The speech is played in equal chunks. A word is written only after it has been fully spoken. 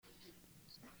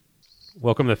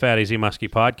Welcome to the Fat AZ Muskie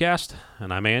podcast,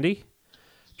 and I'm Andy.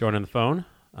 Joining the phone,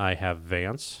 I have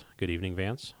Vance. Good evening,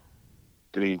 Vance.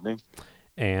 Good evening.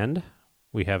 And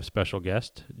we have special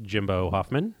guest, Jimbo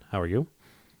Hoffman. How are you?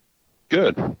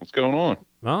 Good. What's going on?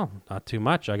 Well, not too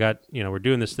much. We're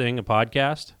doing this thing, a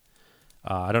podcast.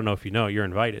 I don't know if you know, you're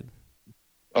invited.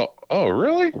 Oh,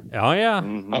 really? Oh, yeah.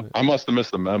 Mm-hmm. I must have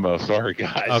missed the memo. Sorry,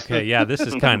 guys. Okay, yeah, this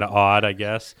is kind of odd, I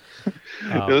guess.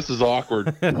 This is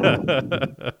awkward.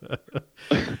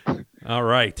 All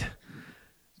right.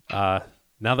 Now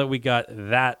that we got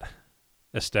that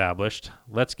established,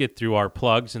 let's get through our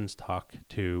plugs and talk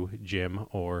to Jim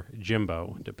or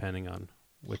Jimbo, depending on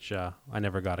which I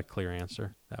never got a clear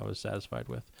answer that I was satisfied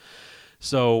with.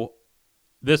 So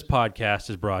this podcast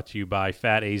is brought to you by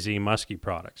Fat AZ Muskie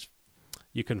Products.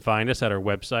 You can find us at our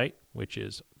website, which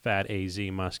is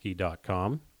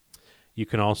fatazmuskie.com. You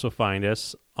can also find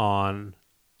us on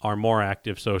our more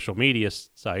active social media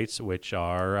sites, which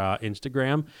are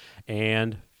Instagram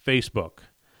and Facebook.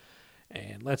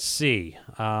 And let's see,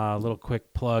 a little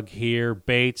quick plug here.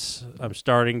 Baits, I'm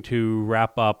starting to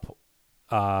wrap up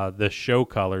the show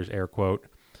colors, air quote,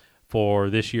 for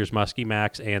this year's Muskie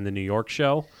Max and the New York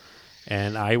show.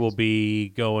 And I will be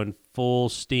going full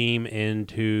steam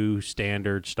into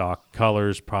standard stock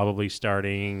colors, probably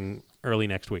starting early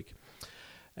next week.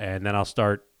 And then I'll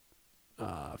start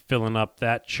filling up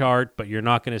that chart, but you're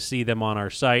not going to see them on our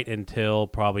site until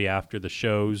probably after the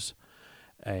shows.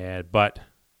 But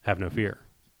have no fear.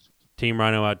 Team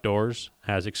Rhino Outdoors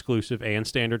has exclusive and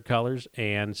standard colors,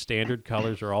 and standard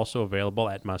colors are also available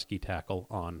at Muskie Tackle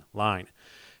online.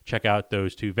 Check out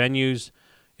those two venues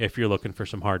if you're looking for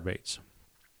some hard baits.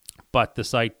 But the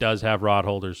site does have rod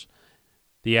holders,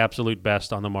 the absolute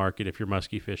best on the market if you're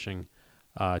muskie fishing.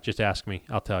 Just ask me,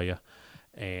 I'll tell you.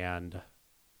 And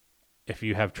if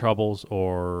you have troubles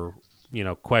or,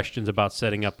 questions about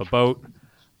setting up a boat,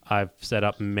 I've set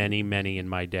up many in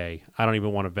my day. I don't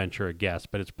even want to venture a guess,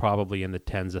 but it's probably in the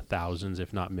tens of thousands,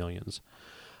 if not millions.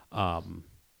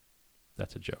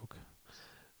 That's a joke.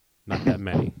 Not that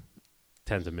many.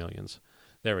 Tens of millions.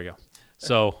 There we go.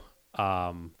 So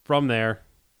from there,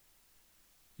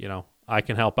 I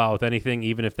can help out with anything,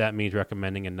 even if that means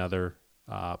recommending another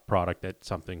product that's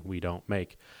something we don't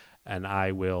make. And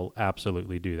I will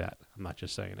absolutely do that. I'm not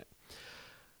just saying it.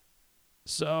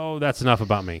 So that's enough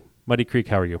about me. Muddy Creek,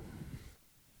 how are you?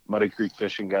 Muddy Creek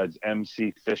Fishing Guides,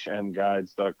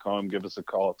 mcfishandguides.com. Give us a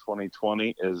call.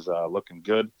 2020 is looking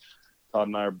good. Todd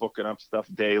and I are booking up stuff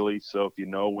daily. So if you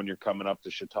know when you're coming up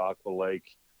to Chautauqua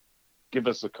Lake, give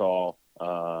us a call.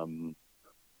 The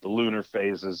lunar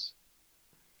phases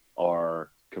are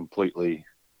completely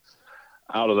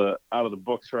out of the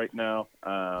books right now,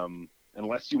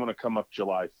 unless you want to come up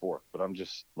July 4th. But I'm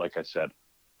just, like I said,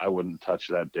 I wouldn't touch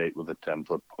that date with a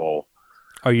 10-foot pole.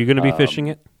 Are you going to be fishing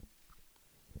it?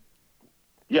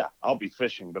 Yeah, I'll be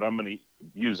fishing, but I'm going to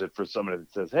use it for somebody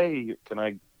that says, hey, can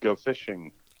I go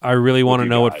fishing? I really want to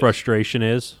know what frustration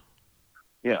is.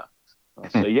 Yeah.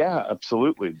 I'll say, yeah,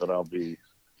 absolutely, but I'll be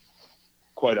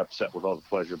quite upset with all the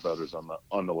pleasure boaters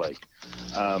on the lake.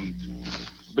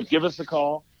 But give us a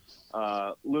call.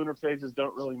 Lunar phases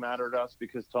don't really matter to us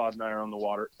because Todd and I are on the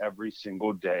water every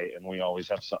single day, and we always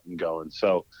have something going.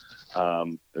 So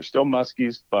they're still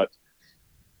muskies, but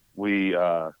we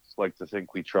like to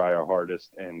think we try our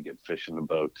hardest and get fish in the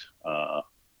boat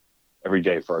every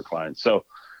day for our clients. So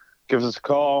give us a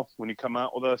call when you come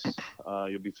out with us.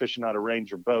 You'll be fishing out of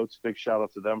Ranger Boats. Big shout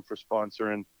out to them for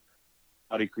sponsoring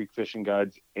Muddy Creek Fishing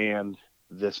Guides and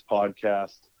this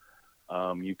podcast.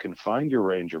 You can find your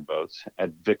Ranger boats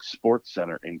at Vic Sports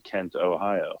Center in Kent,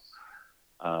 Ohio.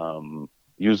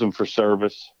 Use them for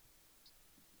service.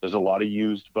 There's a lot of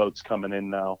used boats coming in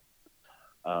now.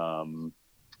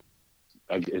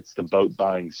 It's the boat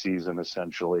buying season,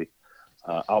 essentially.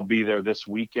 I'll be there this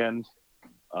weekend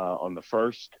on the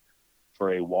 1st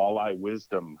for a Walleye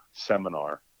Wisdom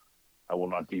seminar. I will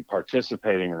not be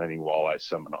participating in any walleye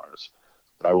seminars,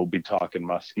 but I will be talking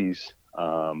muskies.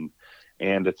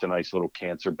 And it's a nice little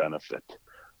cancer benefit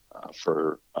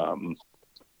for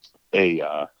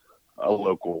a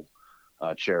local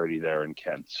charity there in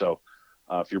Kent. So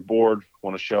if you're bored,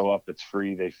 want to show up, it's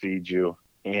free. They feed you.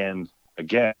 And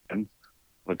again,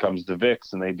 when it comes to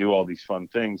Vicks and they do all these fun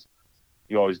things,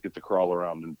 you always get to crawl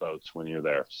around in boats when you're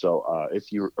there. So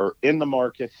if you are in the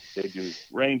market, they do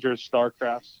Rangers,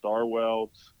 Starcraft,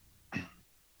 Starwelds,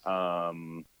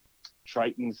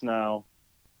 Tritons now.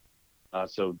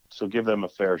 So give them a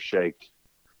fair shake.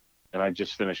 And I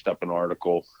just finished up an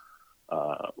article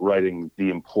writing the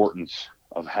importance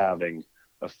of having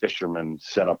a fisherman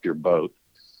set up your boat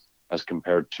as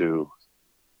compared to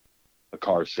a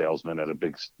car salesman at a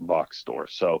big box store.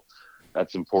 So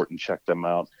that's important. Check them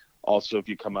out. Also, if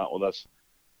you come out with us,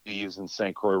 be using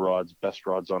St. Croix rods, best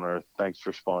rods on earth. Thanks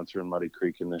for sponsoring Muddy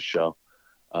Creek in this show.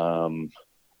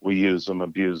 We use them,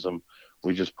 abuse them.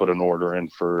 We just put an order in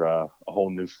for a whole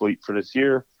new fleet for this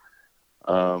year.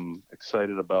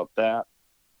 Excited about that.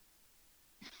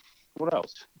 What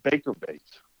else? Baker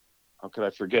Baits. How could I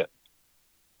forget?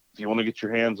 If you want to get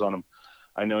your hands on him,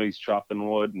 I know he's chopping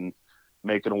wood and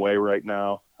making away right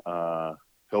now.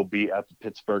 He'll be at the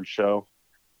Pittsburgh show.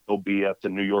 He'll be at the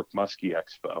New York Muskie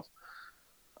Expo.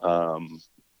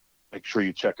 Make sure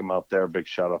you check him out there. Big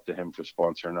shout out to him for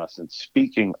sponsoring us. And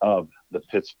speaking of the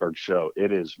Pittsburgh show,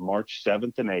 it is March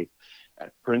 7th and 8th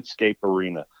at Printscape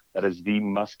Arena. That is the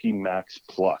Muskie Max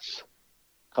Plus.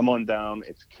 Come on down.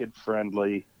 It's kid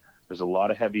friendly. There's a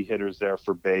lot of heavy hitters there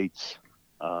for baits.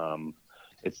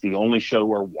 It's the only show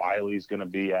where Wiley's going to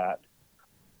be at.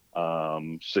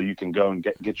 So you can go and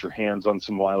get your hands on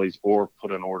some Wileys or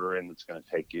put an order in that's going to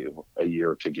take you a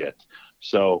year to get.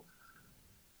 So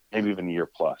maybe even a year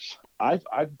plus.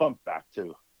 I've bumped back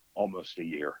to almost a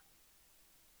year.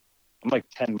 I'm like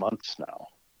 10 months now.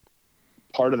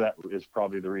 Part of that is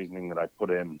probably the reasoning that I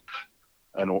put in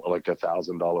like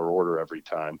 $1,000 order every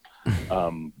time.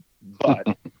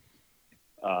 But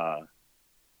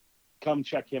come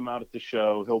check him out at the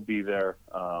show. He'll be there.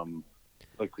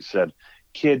 Like we said,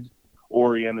 kid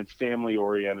oriented, family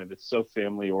oriented. It's so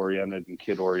family oriented and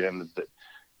kid oriented that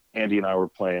Andy and I were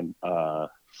playing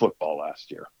football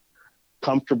last year.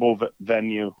 Comfortable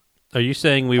venue. Are you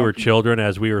saying we were children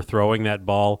as we were throwing that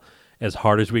ball as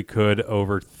hard as we could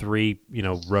over 3,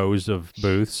 rows of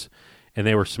booths, and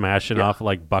they were smashing off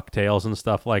like bucktails and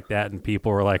stuff like that, and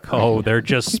people were like, "Oh, they're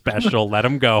just special. Let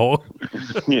them go."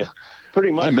 Yeah,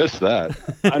 pretty much. I missed that.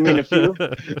 I mean,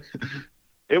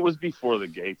 it was before the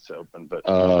gates opened, but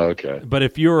okay. But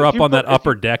if you were up on that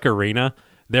upper deck arena,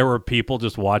 there were people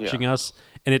just watching us,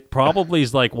 and it probably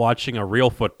is like watching a real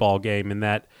football game in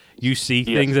that you see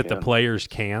things that the players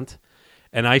can't.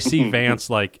 And I see Vance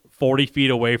like 40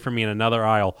 feet away from me in another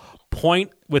aisle,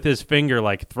 point with his finger,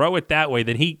 like throw it that way.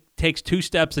 Then he takes 2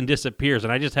 steps and disappears,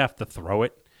 and I just have to throw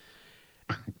it.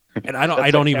 And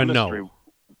I don't even know.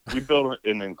 We built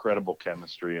an incredible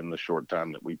chemistry in the short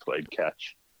time that we played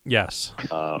catch. Yes.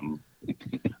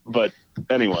 But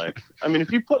anyway, I mean,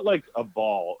 if you put like a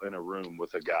ball in a room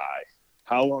with a guy,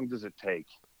 how long does it take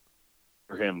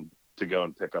for him to go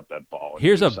and pick up that ball?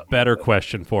 Here's a better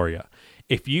question for you.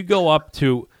 If you go up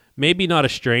to maybe not a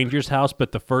stranger's house,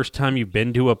 but the first time you've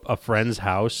been to a friend's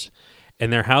house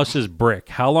and their house is brick,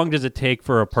 how long does it take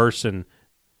for a person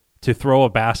to throw a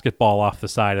basketball off the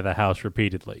side of the house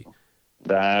repeatedly?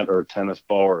 That or a tennis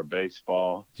ball or a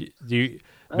baseball.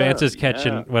 Vance is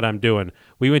catching what I'm doing.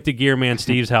 We went to Gearman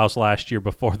Steve's house last year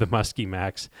before the Muskie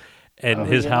Max, and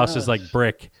his house is like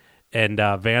brick. And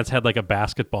Vance had like a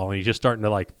basketball, and he's just starting to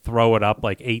like throw it up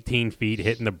like 18 feet,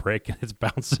 hitting the brick, and it's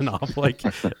bouncing off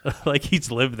like he's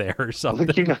lived there or something.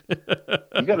 You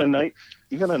got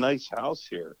a nice house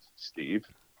here, Steve.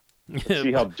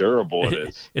 See how durable it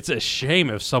is. It's a shame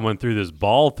if someone threw this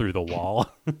ball through the wall.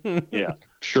 Yeah,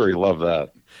 sure, he loved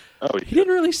that. Oh, he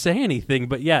didn't really say anything,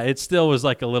 but yeah, it still was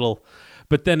like a little.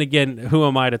 But then again, who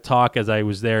am I to talk as I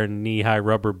was there in knee-high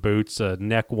rubber boots, a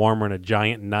neck warmer, and a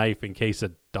giant knife in case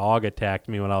a dog attacked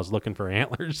me when I was looking for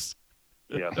antlers?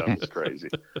 Yeah, that was crazy.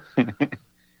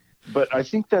 But I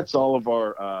think that's all of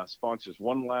our sponsors.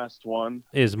 One last one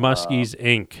is Muskie's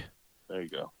Inc. There you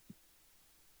go.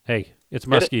 Hey, it's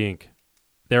Muskie Inc.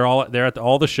 They're at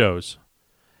all the shows.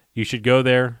 You should go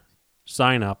there,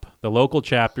 sign up. The local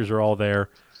chapters are all there.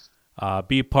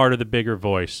 Be part of the bigger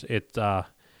voice.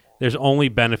 There's only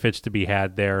benefits to be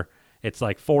had there. It's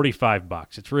like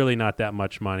 $45. It's really not that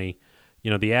much money.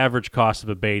 The average cost of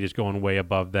a bait is going way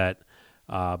above that.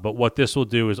 But what this will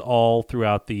do is all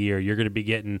throughout the year, you're going to be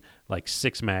getting like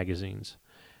 6 magazines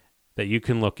that you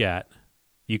can look at.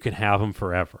 You can have them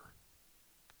forever.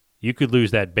 You could lose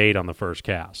that bait on the first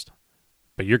cast,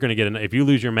 but you're going to get if you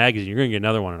lose your magazine, you're going to get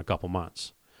another one in a couple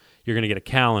months. You're going to get a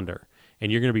calendar,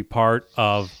 and you're going to be part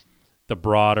of the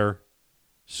broader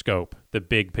scope, the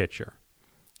big picture.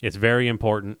 It's very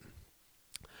important.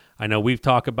 I know we've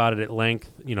talked about it at length.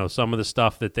 Some of the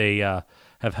stuff that they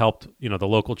have helped. The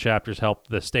local chapters helped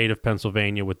the state of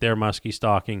Pennsylvania with their muskie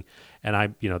stocking,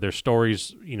 and there's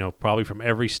stories. Probably from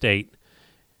every state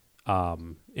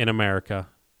in America,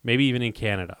 maybe even in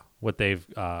Canada, what they've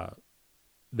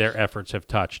their efforts have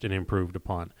touched and improved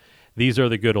upon. These are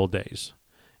the good old days,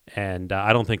 and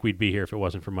I don't think we'd be here if it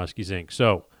wasn't for Muskie's Inc.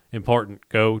 So important.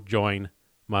 Go join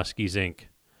Muskie's Inc.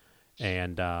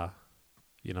 and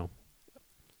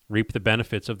reap the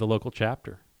benefits of the local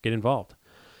chapter. get involved.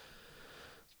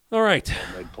 All right,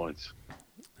 Made points.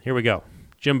 here we go.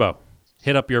 Jimbo,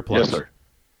 hit up your plugs. Yes, sir.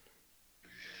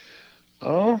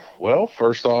 Oh, well,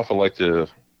 first off, I'd like to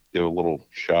give a little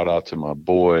shout out to my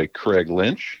boy Craig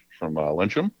Lynch from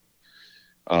Lyncham.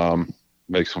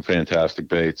 Makes some fantastic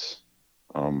baits.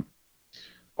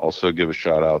 Also give a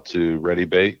shout out to Ready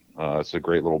Bait. It's a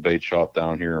great little bait shop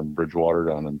down here in Bridgewater,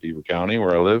 down in Beaver County,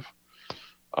 where I live.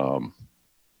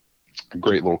 A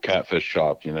great little catfish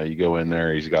shop. You know, you go in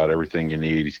there, he's got everything you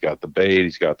need. He's got the bait,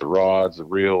 he's got the rods, the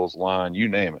reels, line, you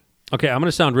name it. Okay, I'm going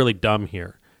to sound really dumb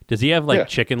here. Does he have like Yeah.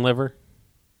 chicken liver?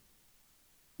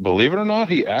 Believe it or not,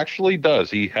 he actually does.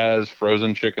 He has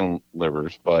frozen chicken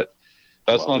livers, but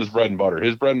that's not his bread and butter.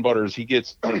 His bread and butter is he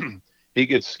gets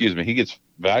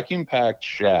vacuum packed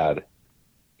shad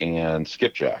and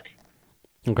skipjack,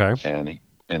 Okay.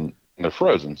 and they're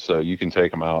frozen, so you can take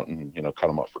them out and cut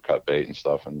them up for cut bait and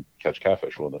stuff and catch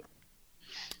catfish with it.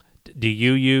 Do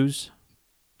you use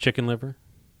chicken liver?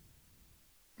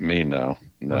 Me, no.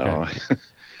 Okay.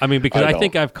 I mean, because I don't.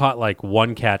 think I've caught like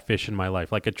one catfish in my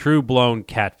life, like a true blown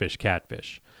catfish.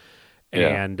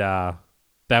 Yeah. And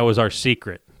that was our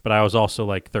secret. But I was also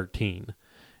like 13.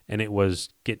 And it was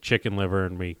get chicken liver,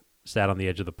 and we sat on the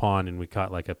edge of the pond, and we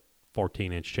caught like a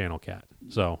 14-inch channel cat.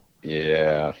 So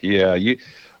Yeah. You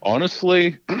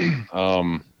honestly,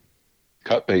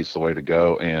 cut bait's the way to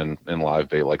go, and live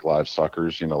bait, like live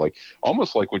suckers. Like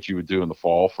almost like what you would do in the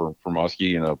fall for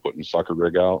muskie. Putting sucker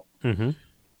rig out. mm-hmm.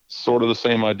 Sort of the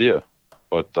same idea,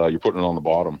 but you're putting it on the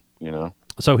bottom.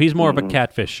 So he's more of a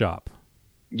catfish shop.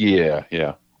 Yeah.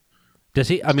 Does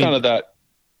he? I It's mean, kind of that.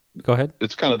 go ahead.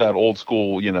 It's kind of that old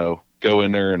school. Go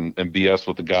in there and BS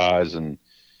with the guys, and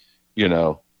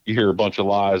you hear a bunch of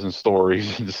lies and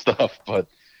stories and stuff, but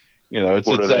it's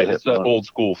What are they that hitting on? old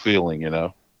school feeling.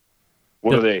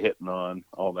 What are they hitting on?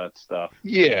 All that stuff.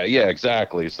 Yeah,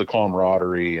 exactly. It's the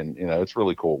camaraderie, and it's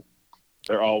really cool.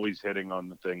 They're always hitting on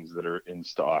the things that are in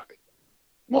stock.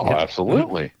 Well,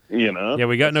 absolutely. Yeah,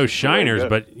 we got no That's really shiners, good.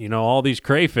 but all these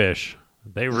crayfish,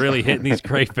 they really hitting these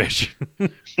crayfish.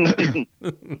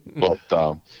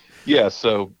 But yeah,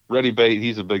 so Ready Bait,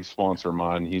 he's a big sponsor of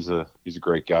mine. He's a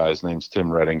great guy. His name's Tim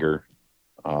Redinger.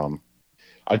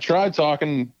 I tried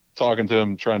talking to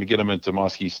him, trying to get him into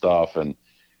muskie stuff, and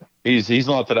he's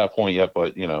not to that point yet.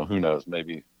 But who knows?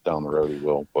 Maybe down the road he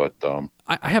will. But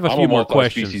I have a I'm few a more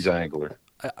questions. multi-species angler.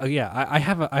 I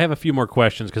have a few more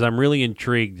questions because I'm really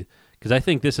intrigued because I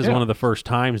think this is Yeah. one of the first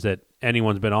times that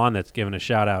anyone's been on that's given a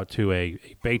shout out to a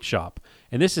bait shop,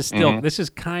 and this is still this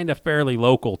is kind of fairly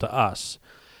local to us.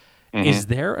 Is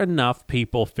there enough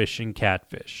people fishing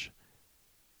catfish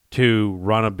to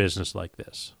run a business like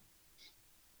this,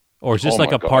 or is this Oh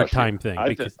like my a gosh. part-time thing? I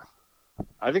Because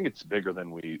think it's bigger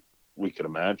than we could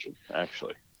imagine,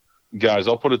 actually. Guys,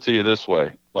 I'll put it to you this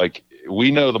way: like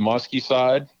we know the muskie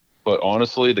side, but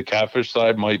honestly, the catfish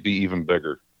side might be even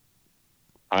bigger.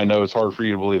 I know it's hard for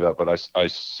you to believe that, but I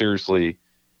seriously,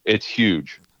 it's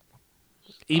huge.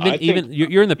 even I think- even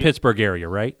you're in the Pittsburgh area,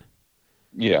 right?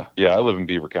 Yeah, I live in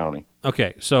Beaver County.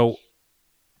 Okay, so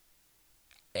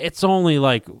it's only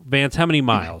like Vance. How many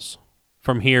miles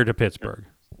from here to Pittsburgh?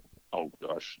 Oh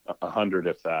gosh, 100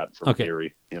 if that from Okay.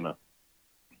 Erie.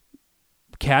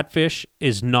 Catfish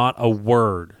is not a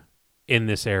word in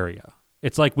this area.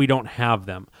 It's like we don't have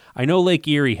them. I know Lake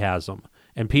Erie has them,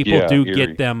 and people Yeah, do Erie.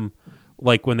 get them.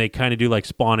 Like when they kind of do like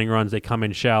spawning runs, they come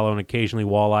in shallow, and occasionally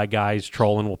walleye guys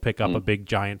trolling will pick up a big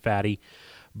giant fatty.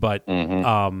 But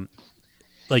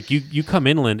like you come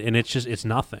inland and it's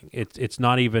nothing. It's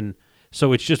not even.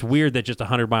 So it's just weird that just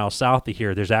 100 miles south of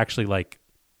here, there's actually like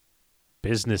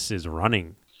businesses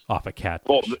running off of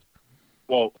catfish.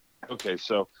 Well, okay,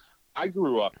 so I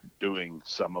grew up doing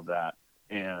some of that,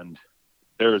 and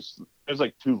there's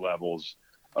like two levels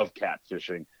of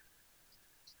catfishing.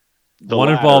 The One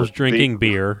latter, involves drinking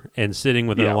beer and sitting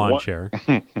within Yeah, a lawn one- chair.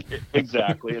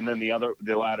 exactly, and then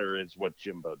the latter is what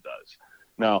Jimbo does.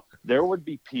 Now, there would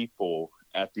be people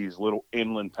at these little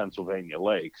inland Pennsylvania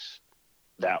lakes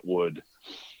that would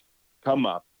come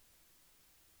up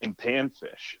and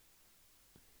panfish.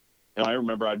 I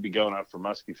remember I'd be going out for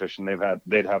muskie fishing.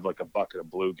 They'd have like a bucket of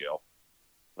bluegill.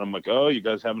 I'm like, oh, you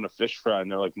guys having a fish fry?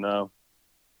 And they're like, no.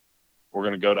 We're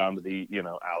gonna go down to the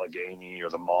Allegheny or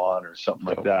the Mon or something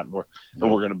like that, and we're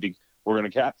gonna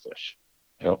catfish.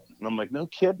 Yep. And I'm like, no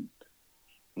kidding.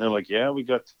 And they're like, yeah, we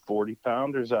got 40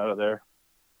 pounders out of there.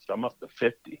 So I'm up to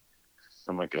 50.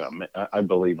 I'm like, I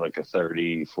believe like a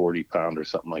 30, 40 pound or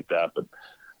something like that, but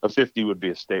a 50 would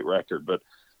be a state record. But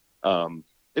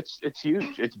it's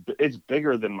huge. It's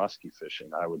bigger than muskie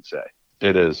fishing, I would say.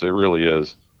 It is. It really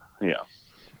is. Yeah.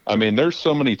 I mean, there's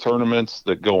so many tournaments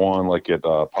that go on, like at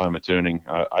Pymatuning.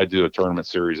 I do a tournament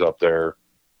series up there.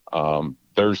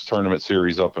 There's tournament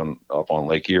series up on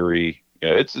Lake Erie.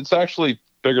 Yeah, it's actually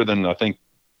bigger than I think,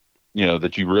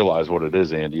 that you realize what it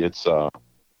is, Andy. It's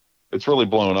really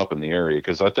blowing up in the area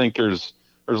because I think there's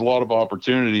a lot of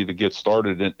opportunity to get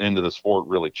started into the sport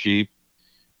really cheap,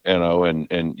 and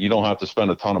you don't have to spend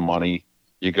a ton of money.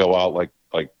 You go out like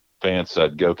Vance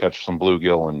said, go catch some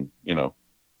bluegill and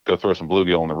go throw some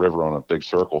bluegill in the river on a big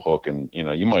circle hook, and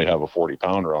you might have a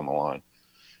 40-pounder on the line.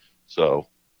 So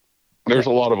there's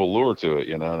a lot of allure to it.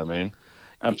 You know what I mean?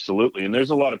 Absolutely. And there's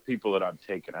a lot of people that I've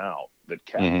taken out that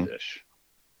catfish.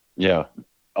 Yeah.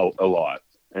 A lot.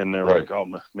 And they're like, oh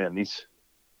man,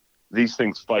 these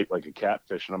things fight like a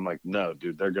catfish. And I'm like, no,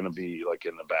 dude, they're going to be like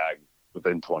in the bag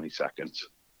within 20 seconds.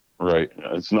 Right.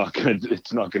 It's not going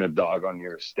to dog on you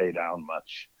or stay down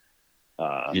much.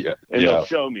 And they'll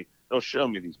show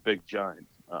me these big giant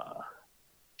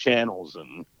channels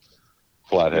and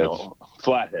flatheads.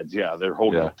 Flatheads. Yeah. They're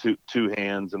holding up two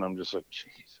hands. And I'm just like,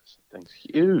 Jesus, that thing's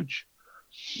huge.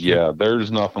 Yeah.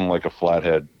 There's nothing like a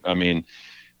flathead. I mean,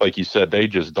 like you said, they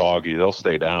just dog you. They'll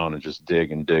stay down and just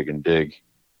dig and dig and dig.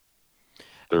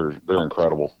 They're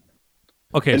incredible.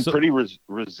 Okay. And pretty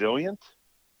resilient.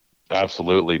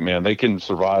 Absolutely, man. They can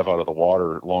survive out of the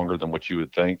water longer than what you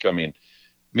would think. I mean,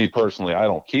 me personally, I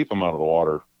don't keep them out of the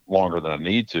water longer than I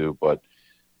need to, but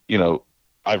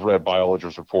I've read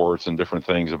biologist reports and different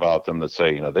things about them that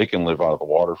say, they can live out of the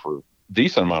water for a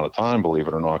decent amount of time, believe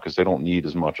it or not, because they don't need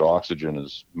as much oxygen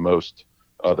as most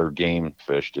other game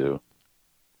fish do,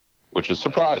 which is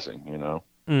surprising,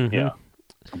 Mm-hmm. Yeah.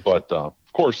 But of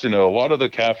course, a lot of the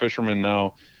catfishermen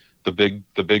now, the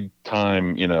big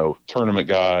time, tournament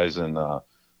guys and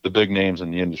the big names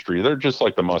in the industry, they're just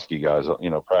like the muskie guys,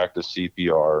 practice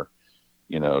CPR,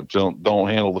 don't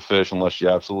handle the fish unless you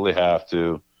absolutely have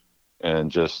to,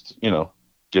 and just,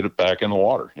 get it back in the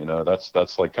water.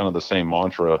 That's like kind of the same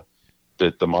mantra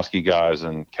that the muskie guys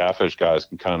and catfish guys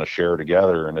can kind of share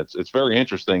together. And it's very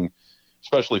interesting,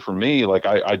 especially for me. Like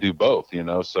I do both,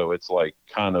 so it's like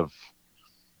kind of,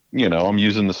 I'm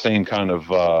using the same kind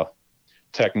of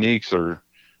techniques or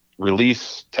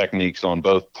release techniques on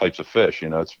both types of fish.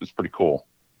 It's pretty cool.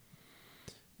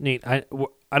 Neat. I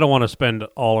don't want to spend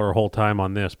all our whole time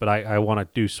on this, but I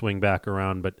want to swing back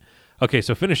around. But okay,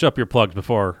 so finish up your plugs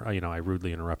before I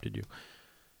rudely interrupted you.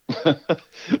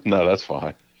 No, that's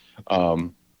fine.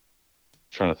 Trying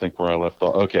to think where I left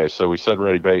off. Okay, so we said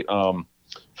Ready Bait.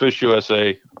 Fish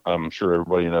USA. I'm sure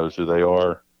everybody knows who they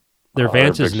are. They're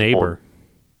Vance's neighbor.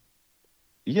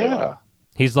 Yeah.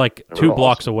 He's like 2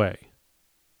 blocks away.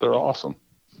 They're awesome.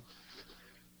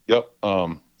 Yep.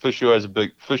 Fish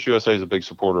USA is a big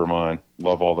supporter of mine.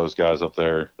 Love all those guys up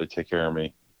there. They take care of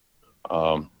me.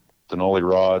 Denali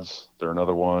Rods, they're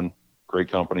another one.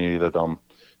 Great company that I'm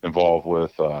involved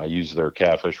with. I use their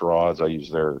catfish rods. I use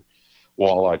their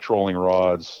walleye trolling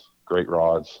rods. Great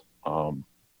rods.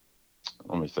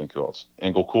 Let me think who else.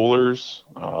 Angle Coolers.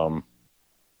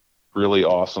 Really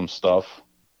awesome stuff.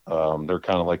 They're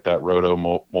kind of like that roto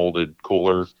molded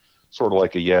cooler, sort of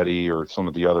like a Yeti or some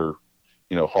of the other,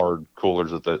 hard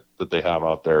coolers that they have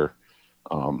out there.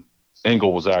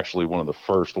 Engel was actually one of the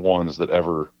first ones that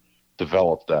ever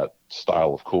developed that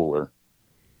style of cooler,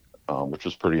 which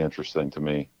was pretty interesting to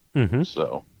me. Mm-hmm.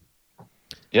 So,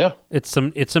 yeah, it's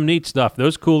some neat stuff.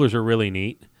 Those coolers are really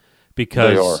neat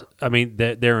because I mean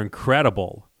they're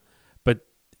incredible, but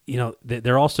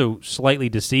they're also slightly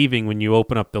deceiving when you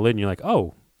open up the lid and you're like,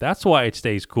 oh, that's why it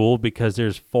stays cool, because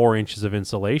there's 4 inches of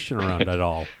insulation around it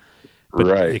all. But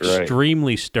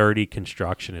extremely sturdy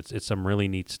construction. It's some really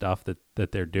neat stuff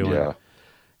that they're doing. Yeah.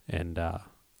 And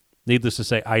needless to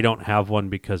say, I don't have one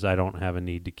because I don't have a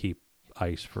need to keep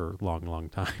ice for a long, long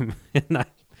time.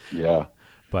 Yeah.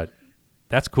 But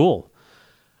that's cool.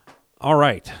 All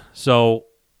right. So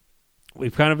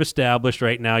we've kind of established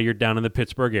right now you're down in the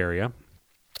Pittsburgh area.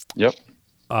 Yep.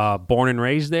 Born and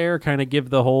raised there, kind of give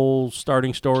the whole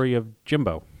starting story of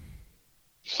Jimbo.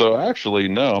 So actually,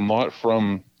 no, I'm not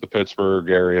from the Pittsburgh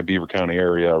area, Beaver County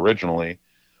area originally.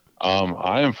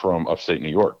 I am from upstate New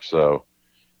York. So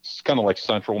it's kind of like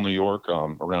central New York,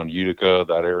 around Utica,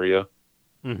 that area.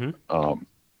 Mm-hmm.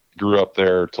 Grew up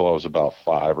there till I was about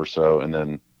 5 or so. And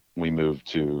then we moved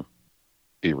to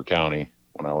Beaver County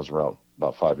when I was around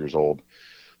about 5 years old.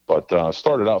 But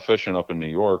started out fishing up in New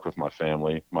York with my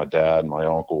family, my dad, my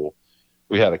uncle.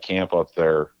 We had a camp up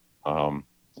there, a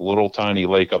little tiny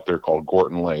lake up there called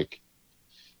Gorton Lake.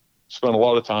 Spent a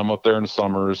lot of time up there in the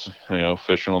summers,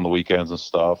 fishing on the weekends and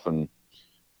stuff. And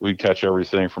we'd catch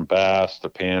everything from bass to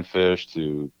panfish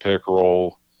to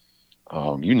pickerel.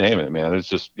 you name it, man. It's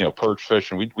just, perch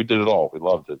fishing. We did it all. We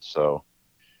loved it. So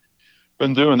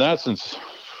been doing that since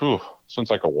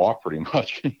I could walk pretty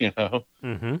much,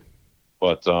 Mm-hmm.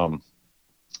 But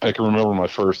I can remember my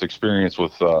first experience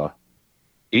with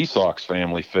Esox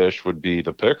family fish would be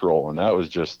the pickerel, and that was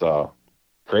just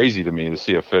crazy to me to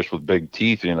see a fish with big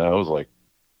teeth. It was like,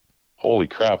 holy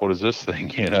crap, what is this thing?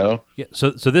 Yeah.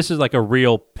 So this is like a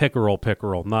real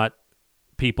pickerel, not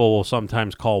people will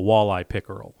sometimes call walleye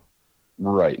pickerel.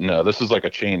 Right. No, this is like a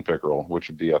chain pickerel, which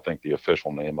would be, I think, the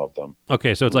official name of them.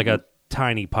 Okay, so it's like a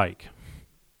tiny pike.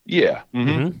 Yeah.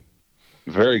 Mm-hmm.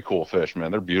 Very cool fish,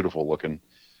 man. They're beautiful looking.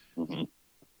 Mhm.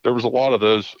 There was a lot of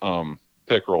those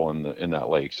pickerel in that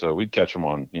lake, so we'd catch them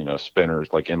on spinners,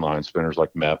 like inline spinners,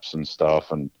 like Meps and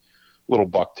stuff, and little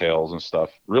bucktails and stuff.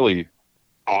 Really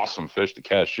awesome fish to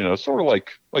catch. Sort of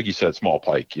like you said, small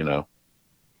pike.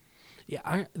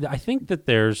 Yeah, I think that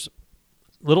there's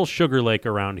Little Sugar Lake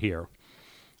around here.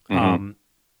 Mhm.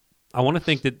 I want to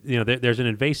think that there's an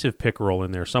invasive pickerel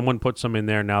in there. Someone put some in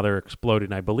there. Now they're exploded.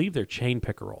 And I believe they're chain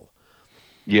pickerel.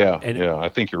 Yeah, And- I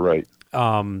think you're right.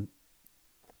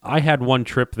 I had one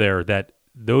trip there that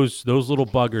those little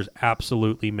buggers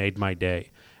absolutely made my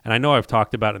day. And I know I've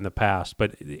talked about it in the past,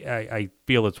 but I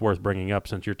feel it's worth bringing up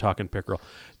since you're talking pickerel.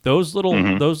 Those little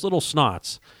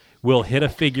snots will hit a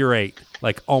figure eight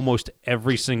like almost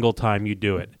every single time you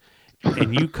do it,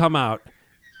 and you come out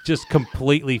just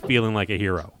completely feeling like a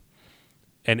hero.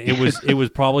 And it was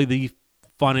probably the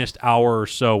funnest hour or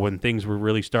so when things were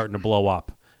really starting to blow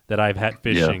up that I've had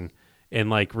fishing in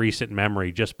like recent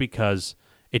memory, just because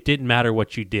it didn't matter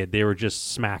what you did. They were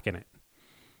just smacking it.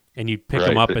 And you'd pick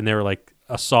them up and they were like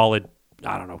a solid,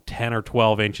 10 or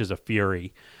 12 inches of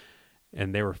fury.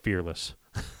 And they were fearless.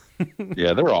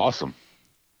 Yeah, they're awesome.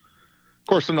 Of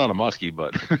course, they're not a muskie,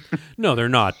 but No, they're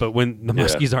not. But when the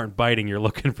muskies aren't biting, you're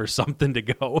looking for something to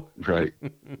go. right.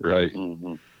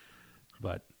 Mhm.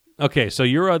 But okay, so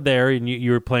you're out there and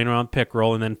you were playing around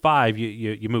pickerel, and then 5,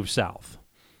 you move south.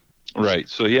 Right.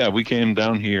 So yeah, we came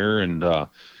down here and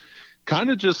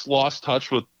kind of just lost touch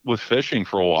with fishing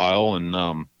for a while,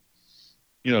 and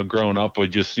growing up, I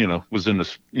just was in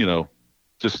this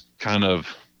just kind of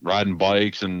riding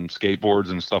bikes and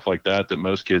skateboards and stuff like that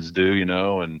most kids do,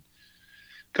 and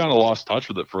kind of lost touch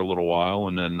with it for a little while,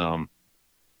 and then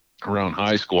around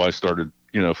high school I started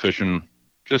fishing,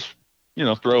 just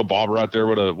throw a bobber out there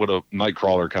with a night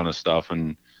crawler kind of stuff,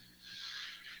 and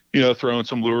throwing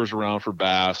some lures around for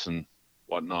bass and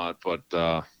whatnot. But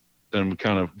then we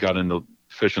kind of got into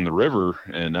fishing the river,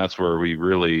 and that's where we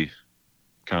really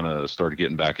kind of started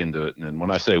getting back into it. And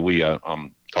when I say we,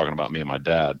 I'm talking about me and my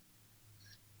dad.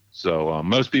 So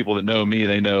most people that know me,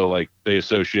 they know, like, they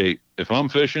associate, if I'm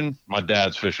fishing, my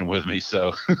dad's fishing with me.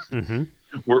 So Mm-hmm.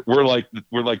 we're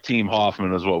like Team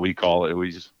Hoffman is what we call it.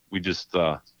 We just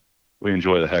we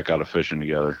enjoy the heck out of fishing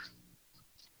together.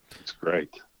 It's great.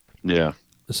 Yeah.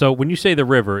 So when you say the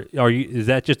river, is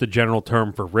that just a general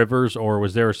term for rivers, or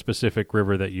was there a specific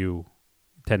river that you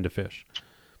tend to fish?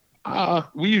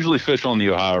 We usually fish on the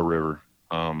Ohio River.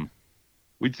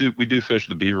 We do fish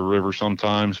the Beaver River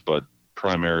sometimes, but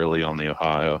primarily on the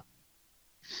Ohio.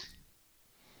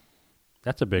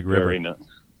 That's a big river. Very nice.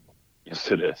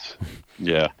 Yes, it is.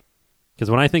 Yeah. Because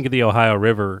when I think of the Ohio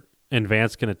River, and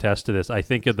Vance can attest to this, I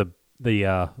think of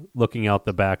the looking out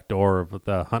the back door of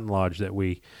the hunting lodge that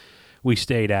we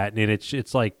stayed at, and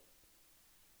it's like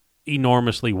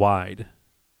enormously wide.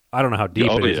 I don't know how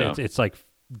deep it is. Yeah. It's like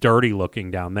dirty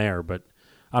looking down there, but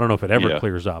I don't know if it ever Yeah.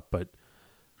 clears up. But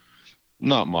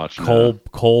Not much.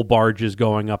 coal barges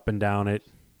going up and down it.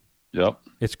 Yep.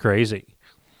 It's crazy.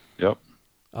 Yep.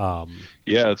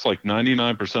 Yeah, it's like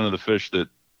 99% of the fish that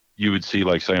you would see,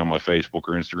 like, say, on my Facebook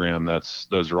or Instagram,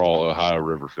 those are all Ohio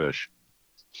River fish.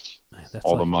 That's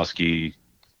All the muskie,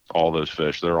 all those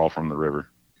fish, they're all from the river.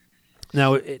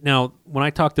 Now, when I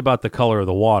talked about the color of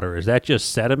the water, is that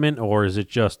just sediment or is it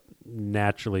just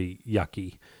naturally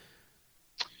yucky?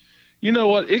 You know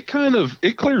what? It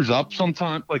clears up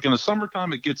sometimes. Like in the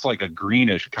summertime, it gets like a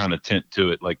greenish kind of tint to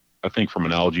it, like I think from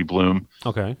an algae bloom.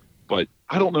 Okay. But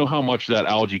I don't know how much that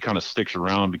algae kind of sticks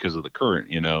around because of the current,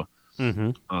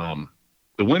 Mm-hmm.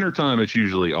 The wintertime, it's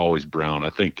usually always brown. I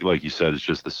think, like you said, it's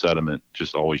just the sediment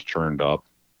just always churned up.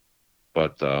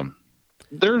 But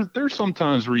there's some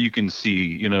times where you can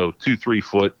see, 2-3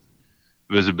 foot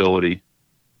visibility,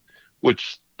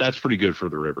 which that's pretty good for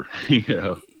the river.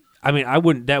 I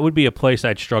mean, that would be a place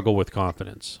I'd struggle with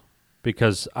confidence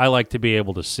because I like to be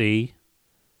able to see.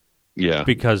 Yeah.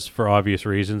 Because for obvious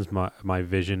reasons, my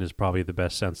vision is probably the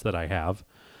best sense that I have.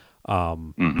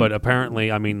 Mhm. But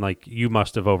apparently, I mean, like, you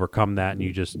must have overcome that, and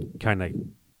you just kind of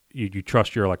you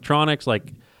trust your electronics.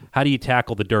 Like, how do you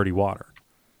tackle the dirty water?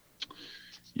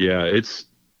 Yeah, it's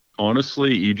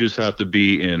honestly, you just have to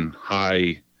be in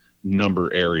high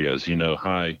number areas,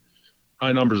 high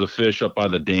numbers of fish up by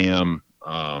the dam,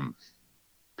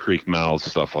 creek mouths,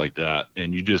 stuff like that.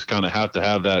 And you just kind of have to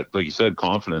have that, like you said,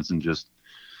 confidence, and just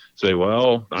say,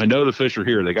 well, I know the fish are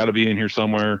here. They got to be in here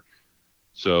somewhere.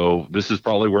 So this is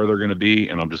probably where they're going to be,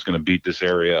 and I'm just going to beat this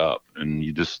area up. And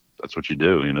that's what you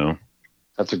do,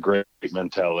 That's a great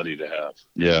mentality to have.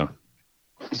 Yeah.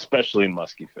 Especially in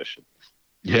muskie fishing.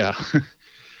 Yeah.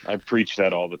 I preach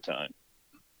that all the time.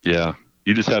 Yeah.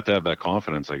 You just have to have that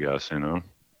confidence, I guess,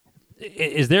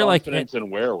 Is there confidence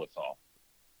and wherewithal?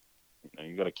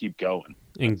 You got to keep going.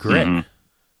 And grit. Mhm.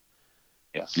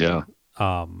 Yes. Yeah.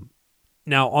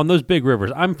 Now, on those big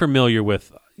rivers, I'm familiar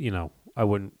with, I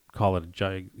wouldn't call it a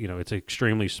giant, it's an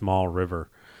extremely small river.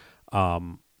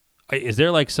 Is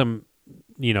there like some,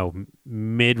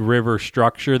 mid-river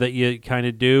structure that you kind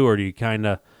of do, or do you kind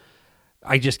of,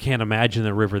 I just can't imagine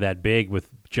the river that big with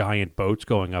giant boats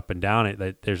going up and down it,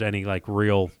 that there's any like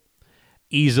real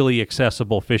easily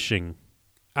accessible fishing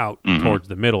out towards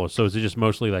the middle. So is it just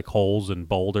mostly like holes and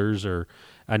boulders, or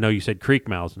I know you said creek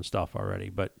mouths and stuff already,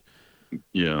 but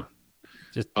yeah.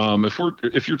 Just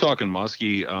if you're talking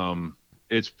muskie,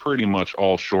 it's pretty much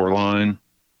all shoreline,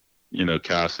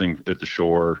 casting at the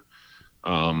shore.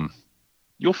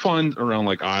 You'll find around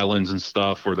like islands and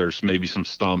stuff where there's maybe some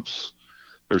stumps.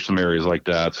 There's some areas like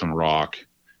that, some rock,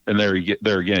 and there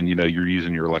again, you're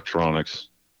using your electronics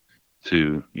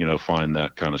to, find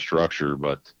that kind of structure.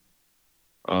 But,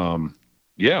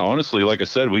 yeah, honestly, like I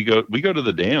said, we go to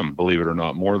the dam, believe it or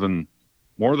not, more than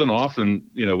often.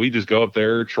 We just go up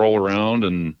there, troll around,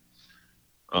 and,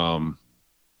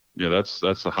 that's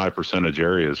the high percentage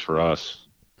areas for us.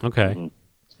 okay. Mm-hmm.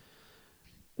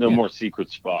 No more secret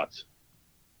spots.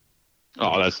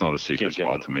 Oh, that's not a secret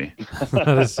spot to me. Not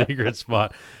a secret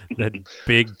spot. That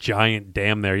big giant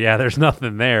dam there. Yeah, there's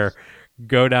nothing there.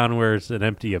 Go down where it's an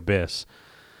empty abyss.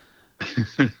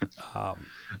 All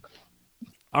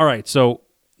right, so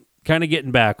kind of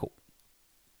getting back,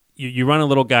 you run a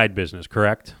little guide business,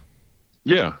 correct?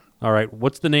 Yeah. All right,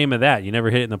 what's the name of that? You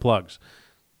never hit it in the plugs.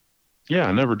 Yeah,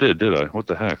 I never did I? What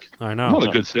the heck? I know. I'm not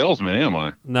a good salesman, am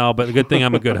I? No, but the good thing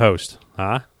I'm a good host,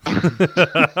 huh?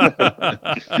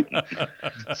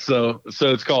 So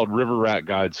it's called River Rat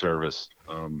Guide Service.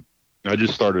 I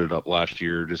just started it up last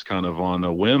year, just kind of on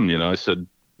a whim. I said,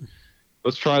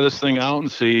 let's try this thing out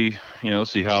and see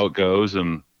how it goes.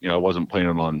 And I wasn't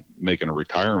planning on making a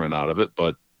retirement out of it,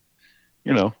 but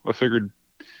I figured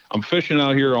I'm fishing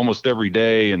out here almost every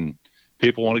day, and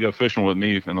people want to go fishing with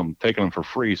me, and I'm taking them for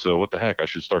free. So what the heck? I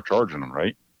should start charging them,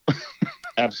 right?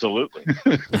 Absolutely.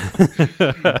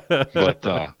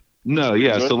 But no,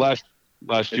 yeah. So last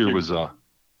year was.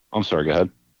 I'm sorry. Go ahead.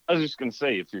 I was just going to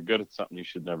say, if you're good at something, you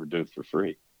should never do it for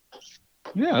free.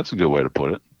 Yeah, that's a good way to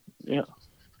put it. Yeah.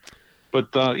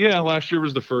 But last year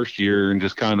was the first year, and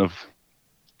just kind of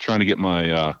trying to get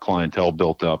my clientele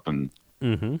built up, and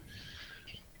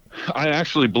I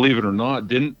actually, believe it or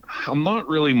not, I'm not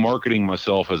really marketing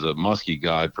myself as a muskie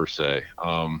guide per se.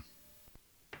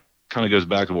 Kind of goes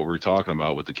back to what we were talking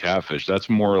about with the catfish. That's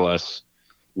more or less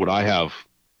what I have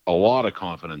a lot of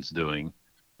confidence doing.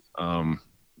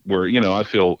 Where, I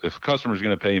feel if a customer's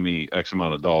going to pay me X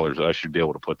amount of dollars, I should be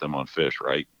able to put them on fish,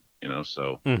 right?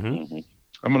 So I'm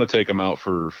going to take them out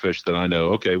for fish that I know,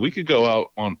 okay, we could go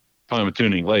out on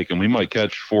Pymatuning Lake and we might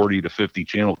catch 40 to 50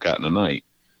 channel cat in a night.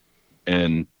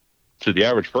 And to the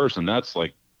average person, that's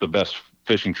like the best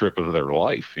fishing trip of their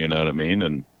life. You know what I mean?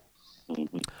 And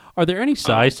are there any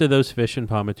size to those fish in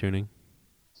Pymatuning?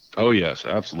 Oh, yes,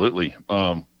 absolutely.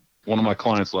 One of my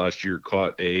clients last year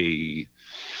caught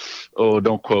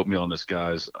don't quote me on this,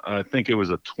 guys. I think it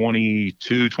was a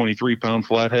 22, 23 pound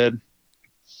flathead.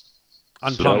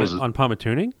 On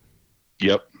Pymatuning?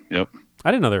 Yep. I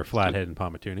didn't know there were flathead in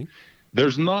Pymatuning.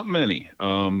 There's not many,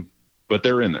 but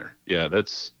they're in there. Yeah,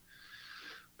 that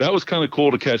was kind of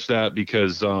cool to catch that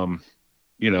because,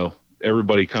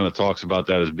 everybody kind of talks about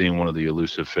that as being one of the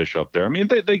elusive fish up there. I mean,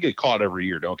 they get caught every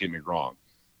year. Don't get me wrong.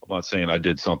 I'm not saying I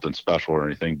did something special or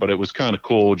anything, but it was kind of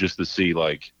cool just to see,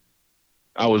 like,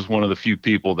 I was one of the few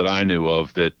people that I knew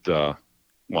of that,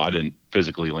 I didn't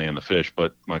physically land the fish,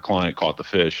 but my client caught the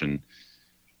fish, and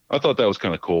I thought that was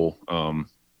kind of cool.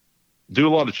 Do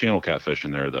a lot of channel catfish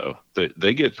in there, though.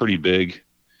 They get pretty big.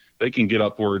 They can get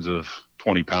upwards of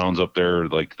 20 pounds up there,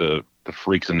 like the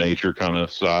freaks of nature kind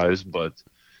of size, but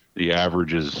the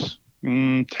average is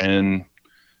 10,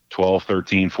 12,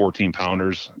 13, 14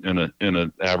 pounders in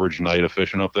an average night of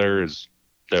fishing up there is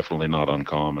definitely not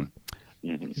uncommon.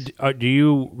 Do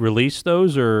you release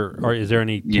those, or is there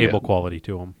any Yeah. table quality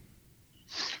to them?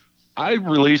 I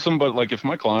release them, but like if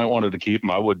my client wanted to keep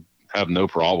them, I would have no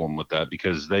problem with that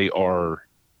because they are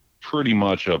pretty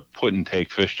much a put and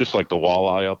take fish, just like the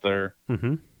walleye out there.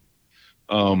 Mm-hmm.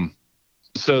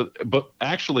 But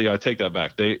actually, I take that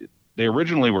back. They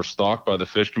originally were stocked by the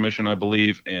Fish Commission, I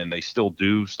believe, and they still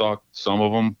do stock some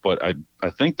of them. But I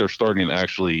think they're starting to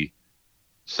actually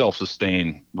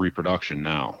self-sustain reproduction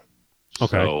now.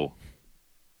 Okay. So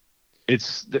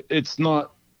it's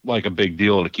not like a big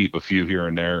deal to keep a few here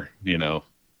and there,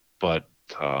 but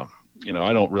I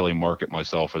don't really market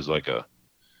myself as like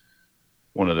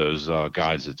one of those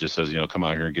guys that just says, come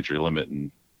out here and get your limit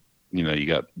and you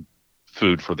got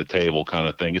food for the table kind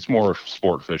of thing. It's more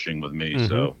sport fishing with me. Mm-hmm.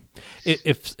 So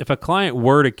if a client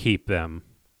were to keep them,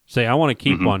 say I want to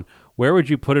keep one, where would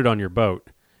you put it on your boat?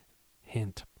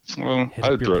 Hint. Well,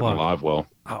 I would throw it in a live well.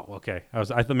 Oh, okay. I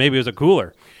thought maybe it was a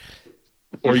cooler.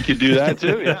 Or you could do that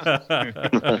too, yeah.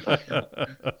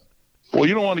 Well,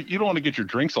 you don't want to get your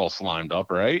drinks all slimed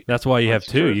up, right? That's why you have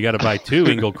two. True. You got to buy 2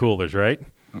 Engel coolers, right?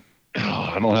 Oh,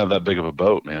 I don't have that big of a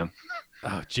boat, man.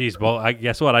 Oh, geez. Well,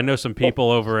 guess what? I know some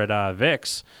people over at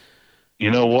Vic's. You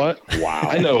know what? Wow.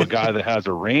 I know a guy that has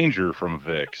a Ranger from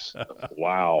Vic's.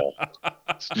 Wow.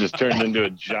 It's just turned into a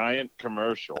giant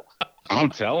commercial. I'm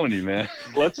telling you, man.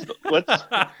 Let's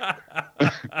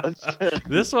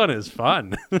This one is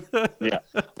fun. Yeah.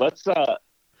 Let's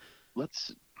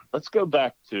go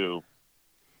back to,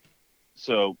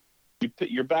 so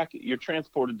you're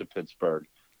transported to Pittsburgh.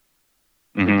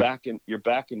 Mm-hmm. You're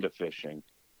back into fishing.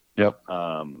 Yep.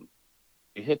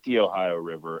 You hit the Ohio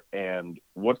River, and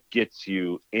what gets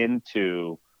you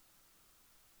into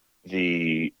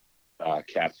the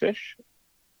catfish?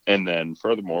 And then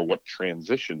furthermore, what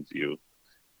transitions you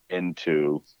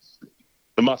into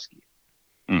the muskie?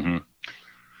 Mm-hmm.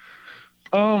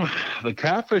 The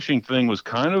catfishing thing was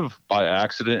kind of by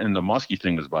accident, and the muskie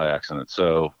thing was by accident.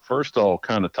 So first I'll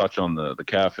kind of touch on the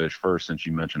catfish first, since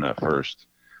you mentioned that first.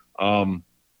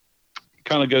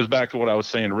 Kind of goes back to what I was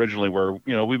saying originally, where,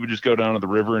 we would just go down to the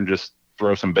river and just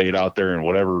throw some bait out there, and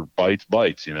whatever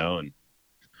bites, and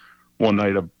one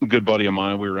night a good buddy of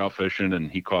mine, we were out fishing,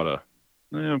 and he caught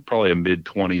probably a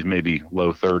mid-20s, maybe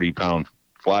low 30-pound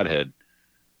flathead.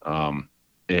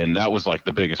 And that was like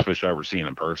the biggest fish I ever seen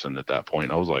in person at that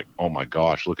point. I was like, oh my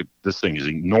gosh, look at this thing is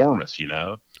enormous,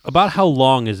 About how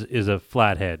long is a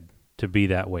flathead to be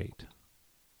that weight?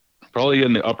 Probably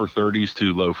in the upper 30s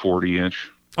to low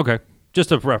 40-inch. Okay.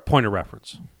 Just a point of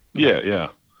reference.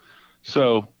 Yeah.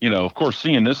 So, of course,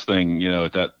 seeing this thing,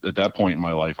 at that point in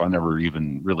my life, I never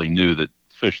even really knew that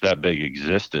fish that big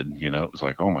existed. It was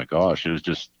like, oh my gosh, it was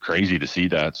just crazy to see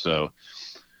that. So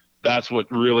that's what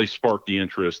really sparked the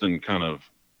interest and kind of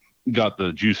got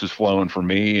the juices flowing for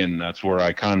me. And that's where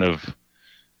I kind of,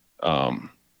 and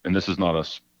this is not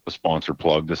a sponsor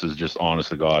plug. This is just honest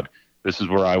to God. This is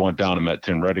where I went down and met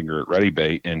Tim Redinger at Ready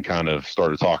Bait and kind of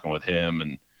started talking with him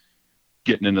and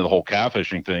getting into the whole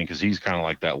catfishing thing, because he's kind of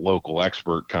like that local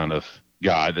expert kind of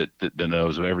guy that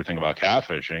knows everything about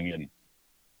catfishing. And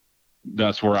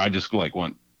that's where I just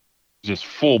went just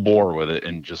full bore with it,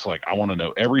 and just I want to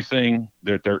know everything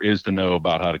that there is to know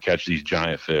about how to catch these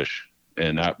giant fish.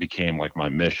 And that became like my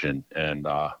mission. And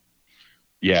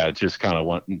it just kind of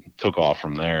went and took off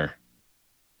from there.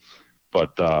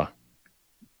 But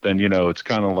then, it's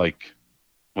kind of like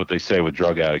what they say with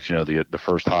drug addicts, the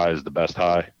first high is the best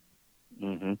high.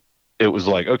 Mm-hmm. It was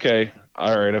like, okay,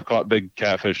 all right, I've caught big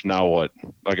catfish. Now what?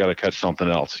 I got to catch something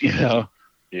else, Yeah.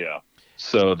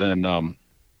 So then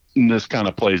this kind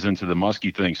of plays into the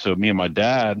muskie thing. So me and my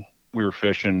dad, we were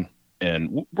fishing,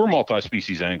 and we're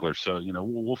multi-species anglers. So,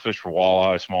 we'll fish for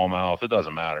walleye, smallmouth. It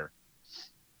doesn't matter.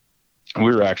 We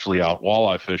were actually out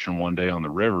walleye fishing one day on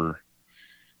the river,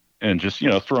 and just,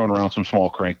 throwing around some small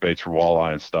crankbaits for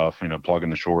walleye and stuff, plugging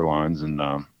the shorelines. And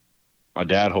my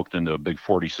dad hooked into a big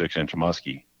 46-inch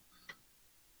muskie,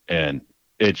 and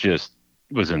it just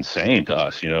was insane to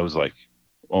us. It was like,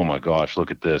 oh my gosh, look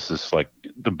at this. This is like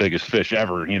the biggest fish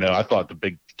ever. I thought the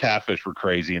big catfish were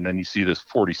crazy. And then you see this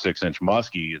 46-inch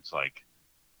muskie. It's like,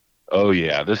 oh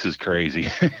yeah, this is crazy.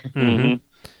 Mm-hmm.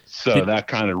 So that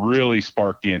kind of really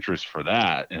sparked the interest for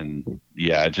that. And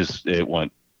yeah, it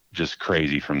went just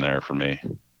crazy from there for me.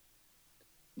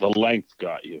 The length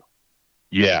got you.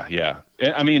 Yeah.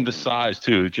 I mean, the size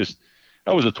too.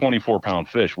 That was a 24-pound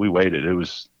fish. We weighed it. It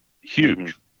was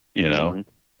huge, Mm-hmm.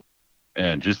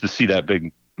 And just to see that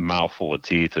big mouthful of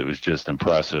teeth, it was just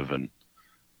impressive. And,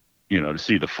 to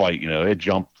see the fight, it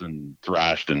jumped and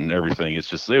thrashed and everything.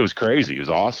 It was crazy. It was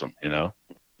awesome,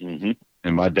 Mm-hmm.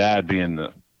 And my dad being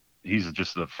he's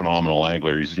just a phenomenal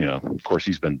angler. He's, of course,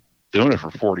 he's been doing it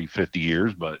for 40, 50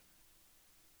 years, but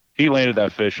he landed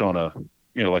that fish on a,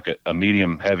 like a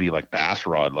medium heavy, like bass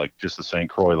rod, like just the St.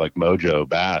 Croix, like Mojo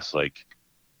bass, like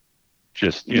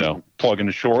just, plugging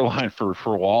the shoreline for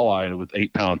walleye with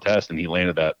 8-pound test. And he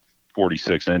landed that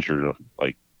 46 incher,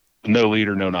 like no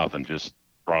leader, no nothing, just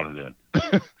brought it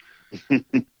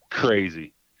in.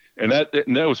 Crazy. And that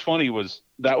was funny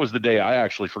that was the day I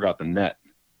actually forgot the net.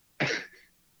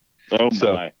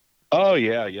 My. Oh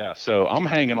yeah. So I'm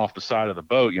hanging off the side of the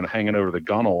boat, hanging over the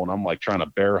gunnel, and I'm like trying to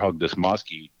bear hug this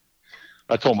muskie.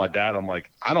 I told my dad, I'm like,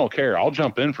 I don't care. I'll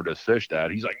jump in for this fish,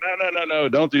 Dad. He's like, no,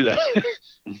 don't do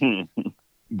that.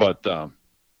 But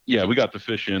yeah, we got the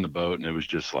fish in the boat, and it was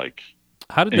just like,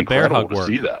 how did the bear hug work?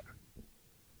 See that?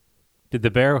 Did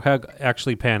the bear hug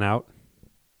actually pan out?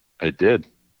 It did.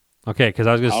 Okay, because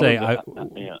I was going to say, I'm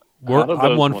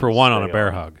 1 for 1 on a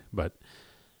bear hug, but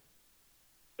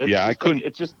I couldn't.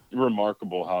 It's just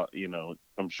remarkable how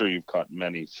I'm sure you've caught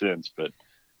many since, but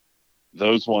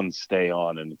those ones stay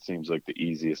on, and it seems like the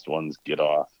easiest ones get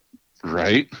off.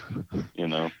 Right?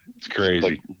 It's crazy.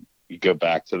 Like you go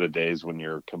back to the days when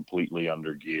you're completely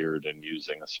undergeared and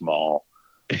using a small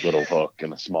little hook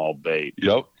and a small bait.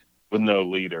 Yep. With no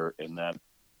leader, and that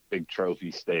big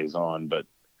trophy stays on, but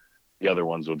the other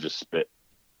ones will just spit.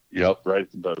 Yep. Right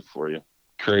at the boat for you.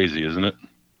 Crazy, isn't it?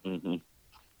 Mm-hmm.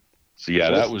 So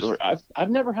yeah, that was. I've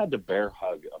never had to bear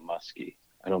hug a muskie.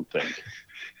 I don't think.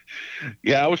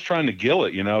 Yeah, I was trying to gill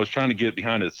it. I was trying to get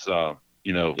behind its,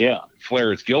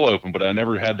 flare its gill open, but I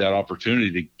never had that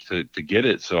opportunity to get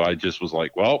it. So I just was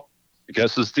like, well, I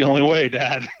guess it's the only way,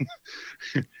 Dad.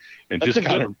 And that's just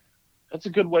kind of. That's a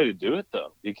good way to do it,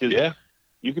 though, because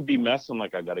you could be messing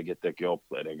like, I got to get the gill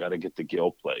plate. I got to get the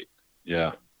gill plate.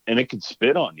 Yeah. And it could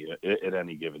spit on you at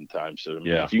any given time. So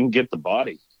if you can get the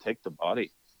body, take the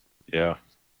body. Yeah.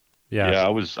 Yeah. Yeah. I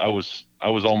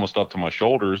was almost up to my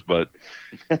shoulders, but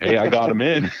hey, I got him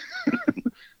in.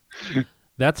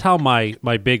 That's how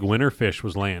my big winter fish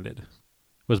was landed,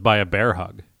 was by a bear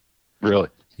hug. Really?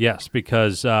 Yes,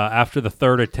 because after the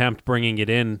third attempt bringing it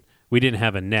in, we didn't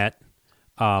have a net.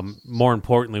 More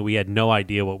importantly, we had no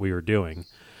idea what we were doing.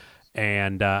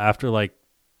 And after like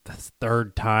the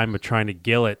third time of trying to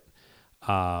gill it,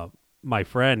 my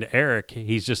friend Eric,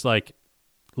 he's just like,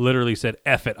 literally said,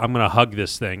 F it, I'm going to hug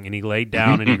this thing. And he laid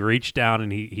down and he reached down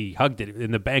and he hugged it.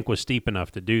 And the bank was steep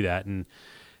enough to do that. And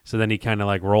so then he kind of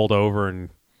like rolled over and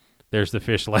there's the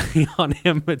fish laying on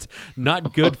him. It's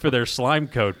not good for their slime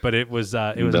coat, but it was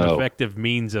an effective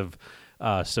means of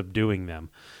subduing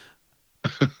them.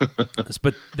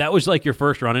 But that was like your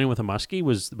first run-in with a muskie,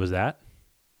 was that?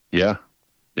 Yeah.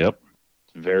 Yep.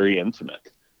 Very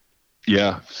intimate.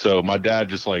 Yeah. So my dad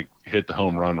just like hit the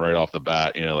home run right off the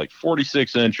bat, like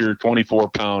 46 incher, 24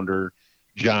 pounder,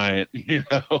 giant,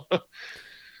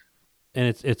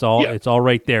 And it's all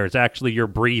right there. It's actually you're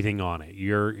breathing on it.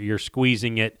 You're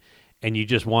squeezing it and you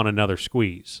just want another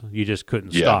squeeze. You just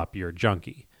couldn't stop. You're a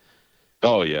junkie.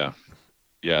 Oh yeah.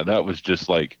 Yeah, that was just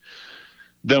like,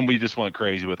 then we just went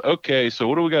crazy with, okay, so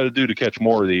what do we got to do to catch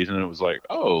more of these? And it was like,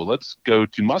 oh, let's go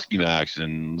to Muskie Max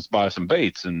and let's buy some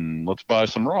baits and let's buy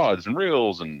some rods and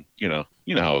reels and you know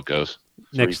how it goes.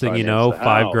 Next thing you know,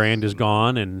 $5,000 is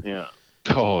gone and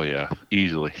oh yeah,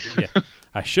 easily. Yeah,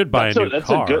 I should buy a new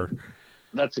car.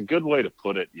 That's a good way to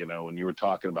put it. When you were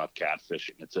talking about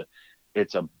catfishing,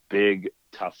 it's a big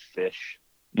tough fish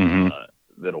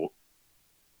that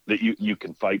you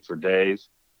can fight for days.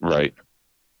 Right.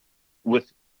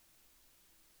 With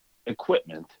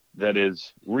equipment that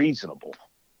is reasonable.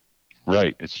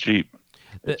 Right. It's cheap.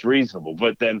 It's reasonable.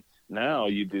 But then now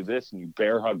you do this and you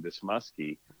bear hug this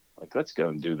muskie. Like, let's go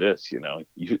and do this.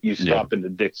 You stop into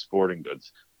Dick's Sporting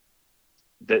Goods.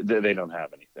 They don't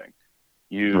have anything.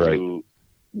 You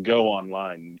go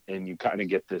online and you kind of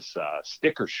get this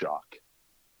sticker shock.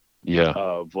 Yeah.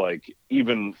 Of like,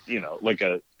 even, like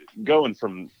going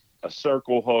from a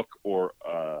circle hook or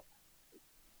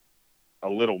a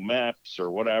little Meps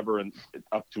or whatever, and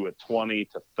up to a $20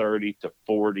 to $30 to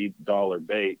 $40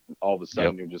 bait. All of a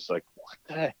sudden, you're just like, what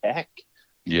the heck?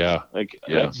 Yeah, like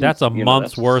that's a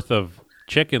month's worth of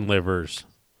chicken livers.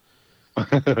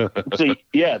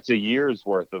 It's a year's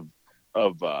worth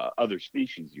of other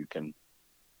species you can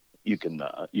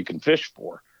fish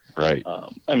for. Right.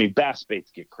 Bass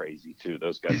baits get crazy too.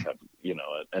 Those guys have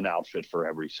an outfit for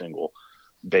every single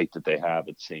bait that they have,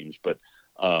 it seems, but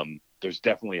there's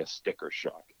definitely a sticker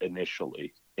shock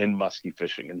initially in muskie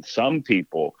fishing. And some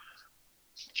people,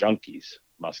 muskie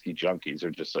junkies, are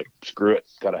just like, screw it,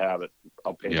 gotta have it.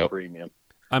 I'll pay the premium.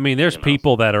 There's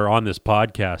people that are on this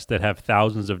podcast that have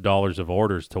thousands of dollars of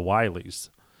orders to Wiley's.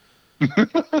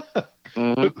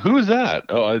 Mhm. Who is that?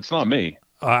 Oh, it's not me.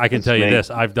 I can It's tell you me. this: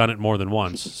 I've done it more than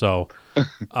once. So,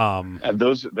 And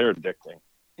they're addicting.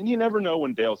 And you never know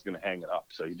when Dale's going to hang it up,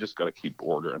 so you just got to keep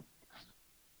ordering.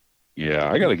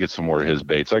 Yeah, I got to get some more of his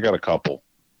baits. I got a couple.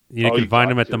 you Oh, can you find got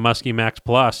them at to. the Muskie Max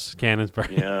Plus,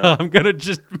 Cannonsburg. Yeah. I'm gonna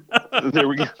just. There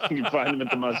we go. You can find them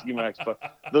at the Muskie Max. But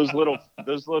those little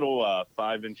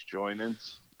 5-inch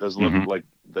join-ins, those little Mhm. like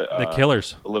The the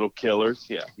killers. little killers.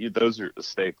 Yeah, those are a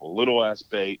staple. Little ass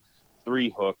bait,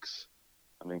 3 hooks.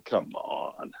 I mean, come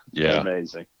on. Yeah.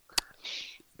 Amazing.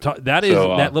 That is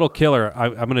So, that little killer.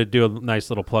 I'm going to do a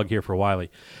nice little plug here for Wiley.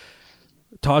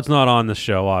 Todd's not on the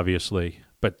show, obviously,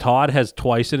 but Todd has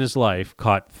twice in his life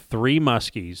caught 3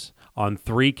 muskies on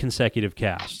 3 consecutive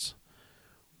casts.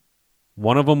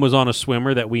 One of them was on a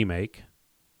swimmer that we make.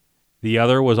 The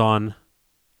other was on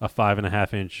a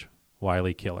 5.5-inch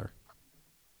Wiley killer.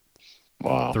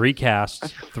 Wow. 3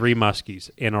 casts, 3 muskies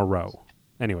in a row.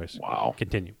 Anyways, Wow.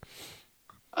 continue.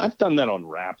 I've done that on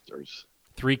Raptors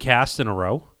 3 casts in a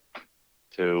row.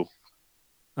 too,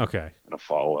 Okay. and a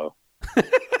follow.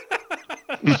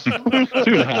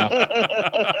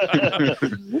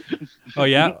 2.5. Oh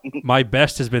yeah, my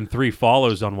best has been 3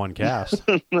 follows on one cast.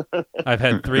 I've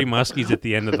had 3 muskies at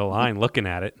the end of the line looking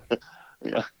at it.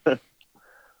 Yeah.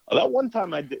 That one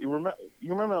time I did. You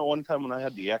remember that one time when I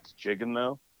had the X jigging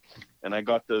though, and I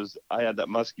got those. I had that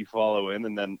muskie follow in,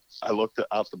 and then I looked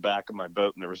out the back of my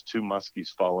boat, and there was 2 muskies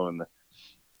following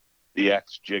the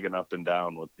X jigging up and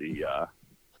down with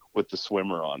the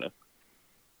swimmer on it.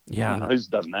 Yeah, Who's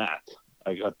done that?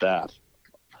 I got that.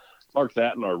 Mark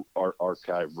that in our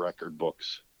archive record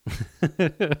books.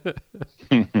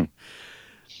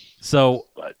 So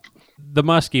But the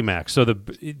Muskie Max. So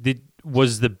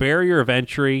was the barrier of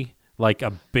entry like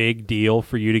a big deal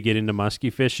for you to get into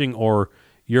muskie fishing, or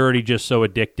you're already just so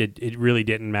addicted it really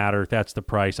didn't matter? That's the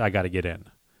price. I got to get in.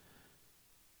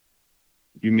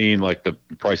 You mean like the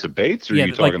price of baits, or Yeah, are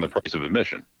you talking the price of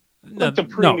admission? like the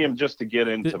premium just to get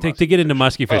into to get into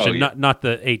muskie fishing, Oh, yeah. not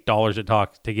the $8 it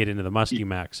talks to get into the Muskie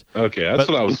Max. Okay, that's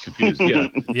But- what I was confused. Yeah.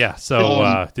 Yeah.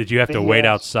 So did you have to wait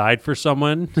Yes. outside for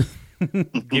someone?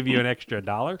 Give you an extra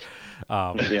 $1?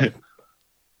 Yeah.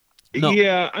 No.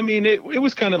 Yeah, I mean it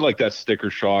was kind of like that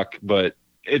sticker shock, but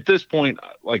at this point,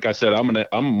 like I said, I'm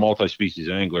a multi-species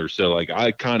angler, so like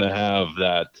I kind of have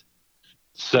that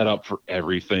set up for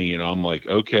everything. You know, I'm like,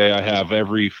 okay, I have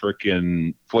every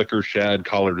freaking flicker shad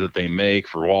color that they make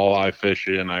for walleye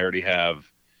fishing. I already have a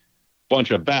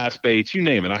bunch of bass baits, you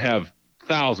name it. I have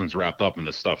thousands wrapped up in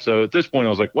this stuff. So at this point, I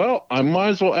was like, well, I might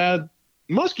as well add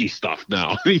musky stuff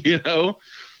now, you know?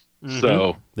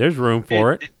 So there's room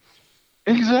for it.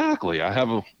 exactly. I have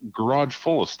a garage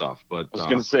full of stuff, but I was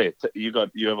going to say you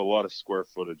have a lot of square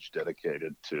footage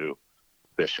dedicated to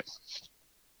fishing.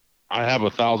 I have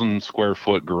 1,000 square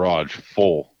foot garage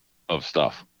full of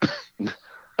stuff.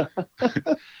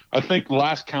 I think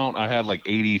last count I had like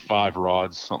 85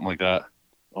 rods, something like that.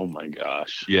 Oh my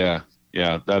gosh. Yeah.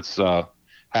 That's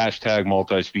hashtag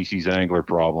multi-species angler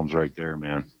problems right there,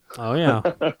 man. Oh yeah.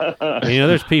 And,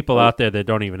 there's people out there that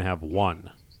don't even have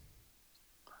one.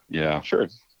 Yeah, Sure.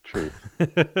 it's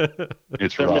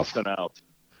They're rough. missing out.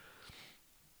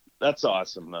 That's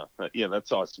awesome, though. Yeah,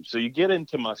 that's awesome. So you get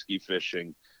into muskie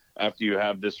fishing after you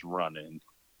have this run in.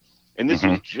 And this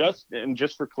is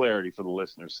just for clarity for the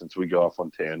listeners, since we go off on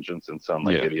tangents and sound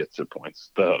like idiots at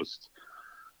points, the host.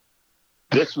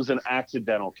 This was an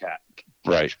accidental cat.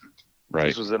 Right.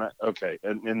 This was okay.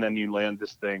 And then you land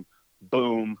this thing,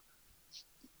 boom.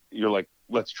 You're like,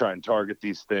 let's try and target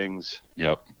these things.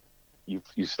 Yep.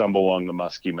 You stumble along the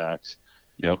Muskie Max.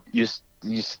 Yep.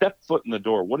 You step foot in the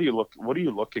door. What are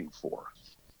you looking for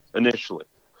initially?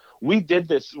 We did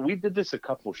this a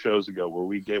couple shows ago where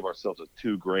we gave ourselves a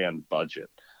 $2,000 budget.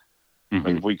 Mhm.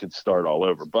 Like if we could start all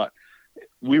over, but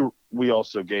we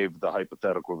also gave the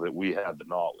hypothetical that we had the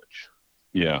knowledge.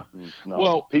 Yeah. No,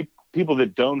 Well- people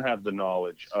that don't have the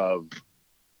knowledge of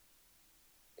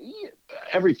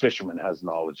every fisherman has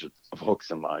knowledge of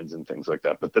hooks and lines and things like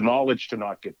that, but the knowledge to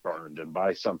not get burned and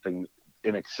buy something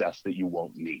in excess that you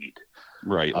won't need.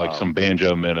 Right. Like some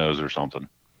banjo minnows or something.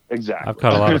 Exactly. I've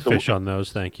caught a lot of fish on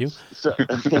those. Thank you. So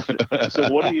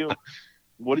what do you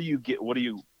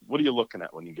looking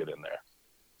at when you get in there?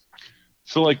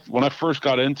 So like when I first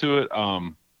got into it,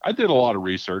 I did a lot of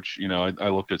research. You know, I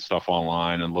looked at stuff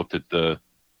online and looked at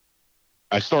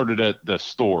I started at the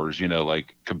stores, you know,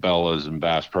 like Cabela's and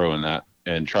Bass Pro and that,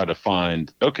 and try to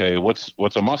find, okay, what's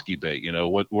a muskie bait? You know,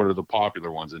 what are the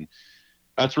popular ones? And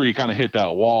that's where you kind of hit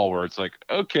that wall where it's like,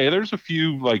 okay, there's a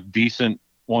few like decent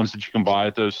ones that you can buy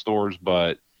at those stores,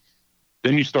 but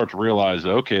then you start to realize,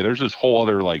 okay, there's this whole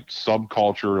other like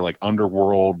subculture, like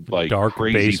underworld, like Dark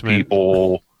crazy basement.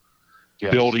 people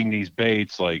Yes. building these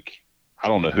baits. Like, I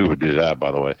don't know who would do that,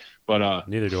 by the way, but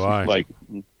Neither do I. like,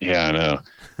 yeah, I know.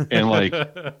 And like,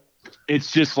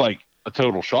 it's just like a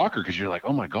total shocker because you're like,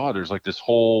 oh my God, there's like this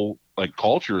whole like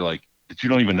culture like that you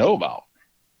don't even know about,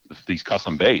 these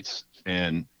custom baits.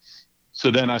 And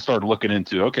so then I started looking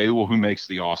into, okay, well, who makes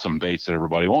the awesome baits that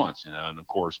everybody wants? You know, and of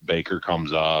course Baker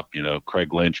comes up, you know,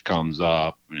 Craig Lynch comes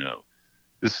up, you know,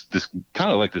 this kind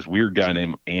of like this weird guy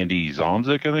named Andy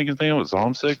Zomzik, I think his name was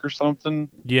Zomzik or something.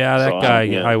 yeah, that So, guy.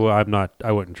 yeah.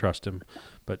 I wouldn't trust him.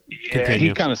 But Yeah, continue.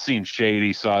 he kind of seemed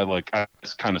shady, so I like I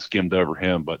just kind of skimmed over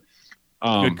him. But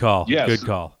Good call. yes. Good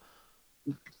call.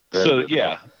 So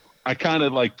yeah, I kind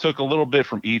of like took a little bit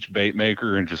from each bait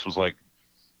maker and just was like,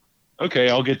 okay,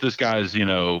 I'll get this guy's, you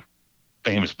know,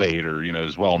 famous bait or, you know,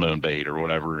 his well-known bait or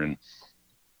whatever. And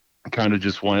kind of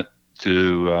just went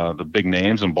to the big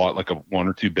names and bought like one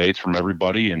or two baits from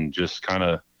everybody and just kind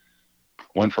of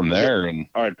went from there. And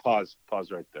All right, pause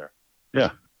right there.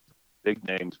 Yeah. Big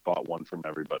names bought one from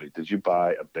everybody. Did you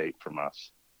buy a bait from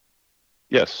us?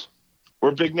 yes, We're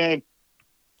a big name.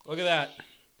 Look at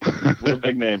that. We're a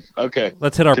big name. Okay.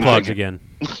 Let's hit our Continue. plugs again.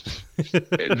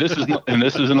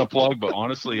 this isn't a plug, but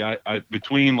honestly, I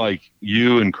between like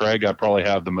you and Craig, I probably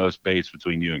have the most baits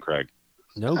between you and Craig.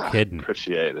 No kidding.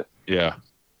 Appreciate it. Yeah.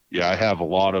 I have a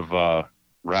lot of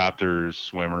raptors,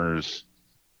 swimmers.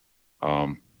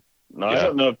 No,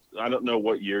 Yeah. I don't know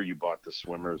what year you bought the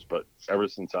swimmers, but ever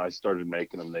since I started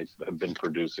making them, they have been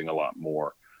producing a lot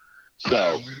more.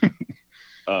 So,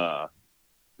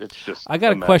 it's just. I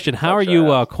got a mess question. How are such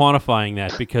you as- quantifying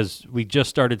that? Because we just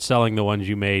started selling the ones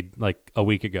you made like a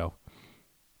week ago.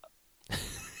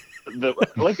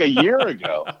 like a year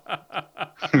ago?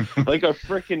 Like a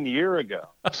freaking year ago.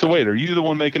 So wait, are you the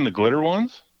one making the glitter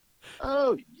ones?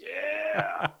 Oh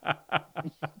yeah.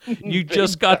 You Big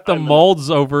just got the time. molds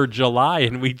over July,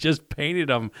 and we just painted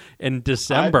them in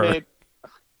December.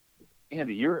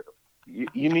 Andy, you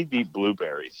need to eat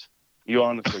blueberries. You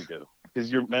honestly do,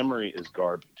 because your memory is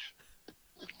garbage.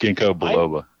 Ginkgo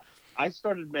biloba. I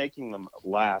started making them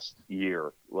last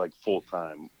year, like full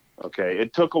time. Okay,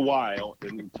 it took a while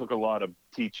and it took a lot of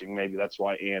teaching. Maybe that's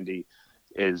why Andy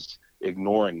is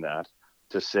ignoring that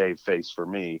to save face for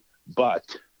me.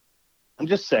 But I'm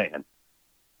just saying,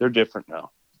 they're different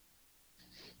now.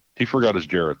 He forgot his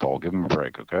Geritol. Give him a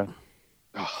break, okay?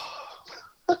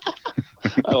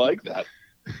 I like that.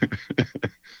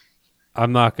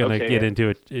 I'm not going to Okay. get into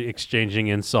it, exchanging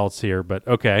insults here, but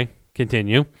okay,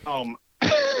 continue.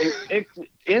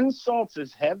 Insults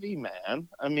is heavy, man.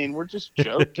 I mean, we're just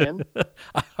joking.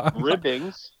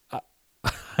 Ribbings.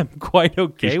 I'm quite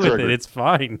okay He's with triggered. it. It's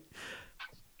fine.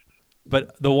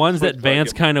 But the ones that Quit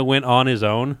Vance bugging. kind of went on his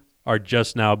own are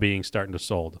just now starting to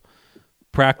sold.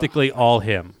 Practically all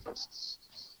him.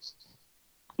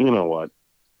 You know what?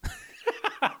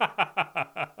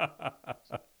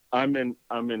 I'm in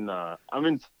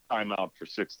timeout for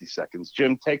 60 seconds.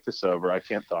 Jim, take this over. I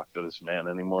can't talk to this man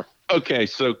anymore. Okay,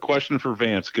 so question for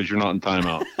Vance, because you're not in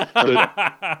timeout.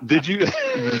 So, did you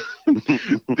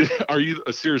are you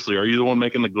seriously, are you the one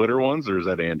making the glitter ones or is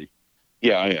that Andy?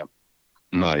 Yeah, I am.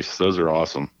 Nice. Those are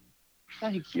awesome.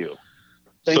 Thank you.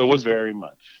 So Thank you what's- very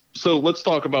much. So let's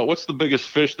talk about what's the biggest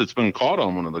fish that's been caught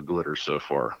on one of the glitters so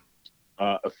far.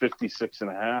 A 56 and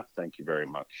a half. Thank you very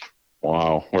much.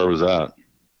 Wow. Where was that?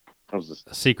 That was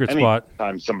the Secret spot.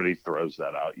 time somebody throws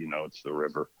that out, it's the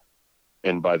river.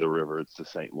 And by the river, it's the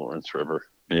St. Lawrence River.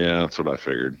 Yeah, that's what I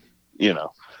figured. You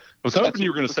know. I was hoping you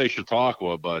were going to say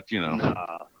Chautauqua, but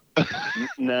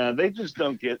Nah, they just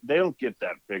don't get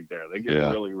that big there. They get Yeah.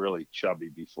 really, really chubby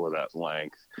before that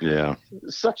length. Yeah.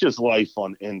 Such is life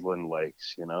on inland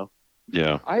lakes,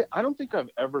 Yeah. I don't think I've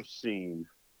ever seen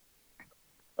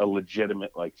a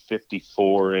legitimate like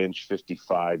 54-inch,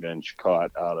 55-inch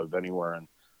caught out of anywhere in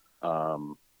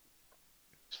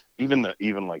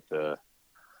even like the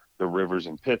rivers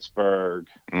in Pittsburgh.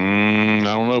 I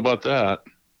don't know about that.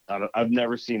 I've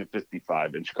never seen a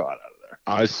 55-inch caught out of there.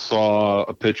 I saw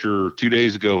a picture 2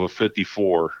 days ago of a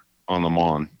 54 on the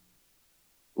Mon.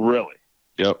 Really?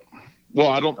 Yep.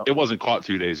 Well, it wasn't caught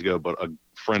 2 days ago, but a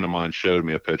friend of mine showed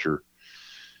me a picture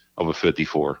of a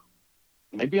 54.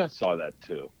 Maybe I saw that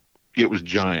too. It was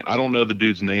giant. I don't know the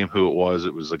dude's name, who it was.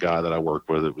 It was a guy that I worked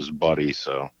with. It was Buddy.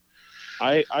 So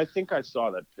I think I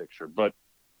saw that picture, but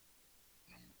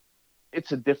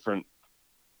it's a different.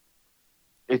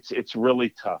 It's really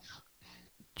tough.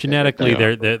 Genetically,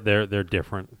 Yeah. they're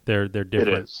different. They're It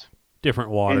different. is.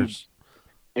 Different waters.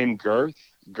 In girth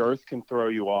can throw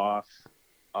you off,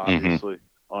 obviously,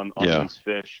 on Yeah. these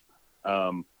fish.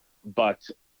 But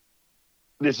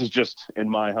this is just, in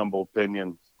my humble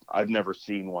opinion, I've never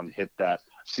seen one hit that.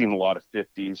 I've seen a lot of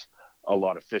 50s, a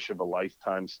lot of fish of a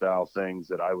lifetime style things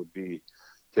that I would be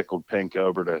tickled pink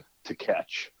over to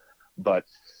catch. But,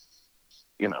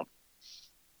 you know,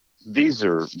 these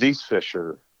fish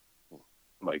are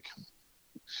like,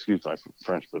 excuse my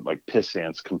French, but like piss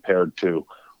ants compared to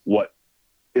what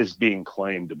is being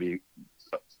claimed to be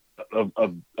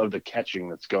of the catching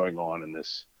that's going on in the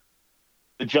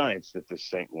giants that this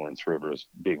St. Lawrence River is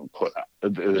being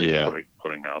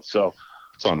putting out. So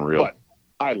it's unreal.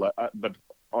 But but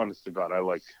honest to God, I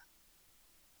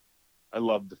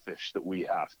love the fish that we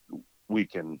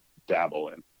can dabble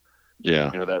in.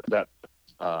 Yeah. You know, that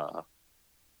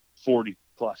 40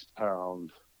 plus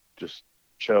pound just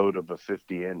chode of a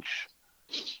 50-inch,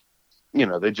 you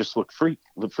know, they just look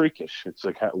freakish. It's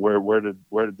like, where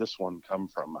did this one come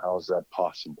from? How is that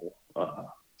possible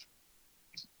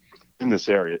in this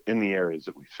area, in the areas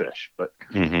that we fish? But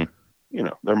Mm-hmm. you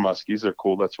know, they're muskies, they're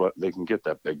cool, that's what they can get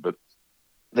that big, but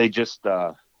they just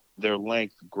their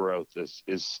length growth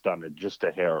is stunted just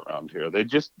a hair around here.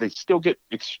 They still get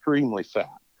extremely fat,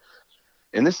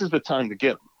 and this is the time to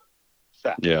get them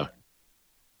fat. Yeah.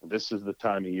 This is the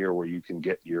time of year where you can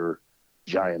get your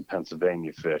giant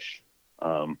Pennsylvania fish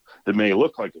that may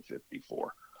look like a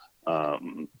 54.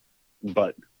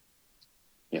 But,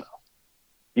 you know,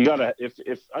 you gotta,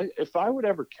 if I would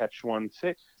ever catch one,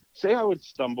 say I would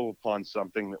stumble upon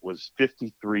something that was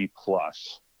 53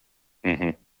 plus,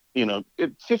 Mm-hmm. you know,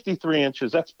 53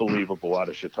 inches, that's believable out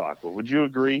of Chautauqua. Would you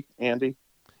agree, Andy?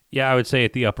 Yeah, I would say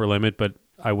at the upper limit, but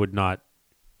I would not.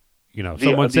 You know,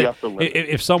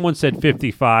 if someone said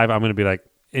 55, I'm going to be like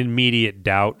immediate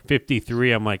doubt.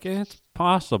 53, I'm like, it's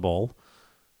possible.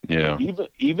 Yeah.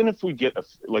 Even if we get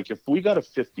if we got a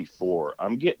 54,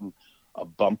 I'm getting a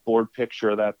bump board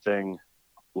picture of that thing,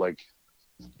 like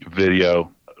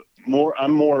Video.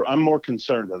 I'm more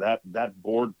concerned of that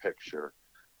board picture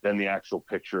than the actual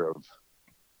picture of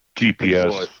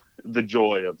GPS. the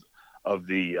joy of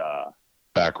the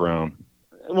Background.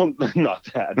 well, not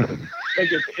that.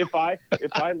 Like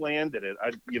if I landed it,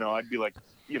 I'd be like,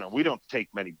 you know, we don't take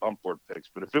many bump board pics,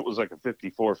 but if it was like a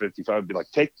 54, 55, I'd be like,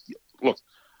 look,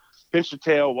 pinch the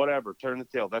tail, whatever, turn the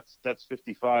tail. That's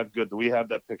 55. Good. We have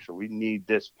that picture. We need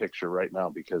this picture right now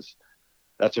because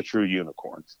that's a true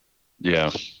unicorn.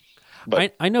 Yeah.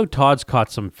 But I know Todd's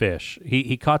caught some fish.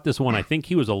 He caught this one. I think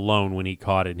he was alone when he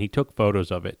caught it, and he took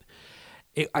photos of it.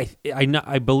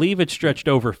 I believe it stretched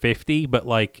over 50, but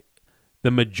like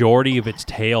the majority of its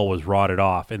tail was rotted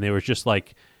off, and there was just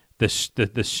like the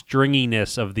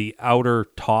stringiness of the outer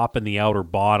top and the outer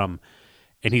bottom.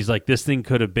 And he's like, this thing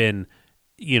could have been,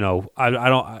 you know, I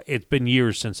don't. It's been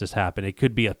years since this happened. It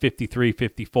could be a 53,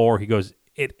 54. He goes,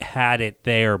 it had it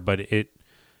there, but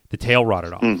the tail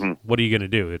rotted off. Mhm. What are you going to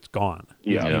do? It's gone.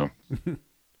 yeah. Yeah.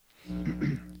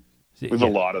 There's a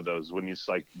lot of those when you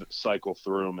cycle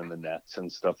through them in the nets and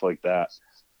stuff like that.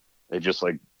 They just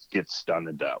like get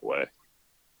stunted that way.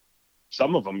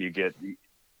 Some of them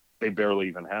they barely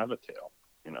even have a tail,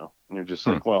 you know, and you're just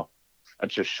like, well, that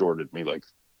just shorted me like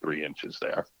 3 inches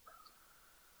there.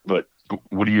 But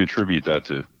What do you attribute that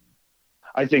to?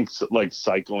 I think like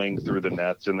cycling through the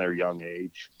nets in their young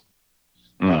age,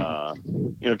 you know,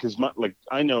 because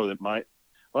I know that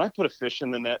when I put a fish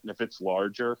in the net and if it's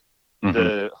larger,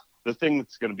 the thing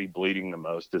that's going to be bleeding the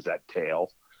most is that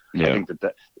tail. Yeah. I think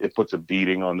that it puts a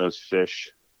beating on those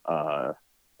fish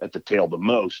at the tail the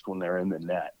most when they're in the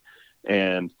net.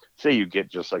 And say you get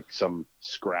just like some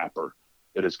scrapper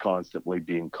that is constantly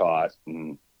being caught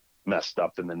and messed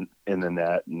up in the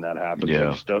net, and that happens.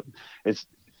 Yeah.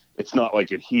 It's not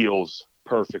like it heals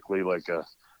perfectly like a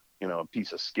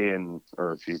piece of skin,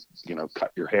 or if you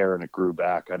cut your hair and it grew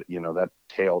back, that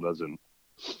tail doesn't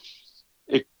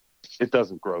it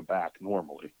doesn't grow back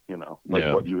normally,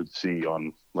 what you would see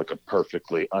on like a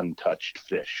perfectly untouched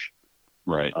fish.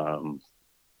 Right.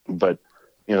 But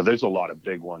there's a lot of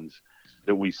big ones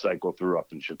that we cycle through up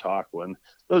in Chautauqua, and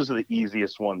those are the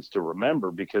easiest ones to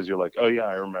remember because you're like, oh yeah,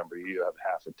 I remember you have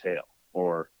half a tail,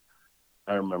 or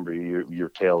I remember your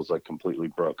tail's like completely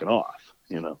broken off.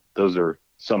 Those are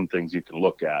some things you can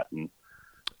look at. And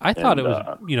I thought it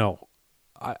was,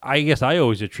 I guess I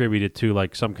always attribute it to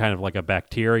like some kind of like a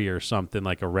bacteria or something,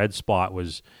 like a red spot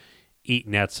was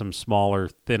eating at some smaller,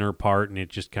 thinner part, and it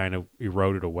just kind of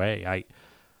eroded away.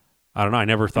 I don't know. I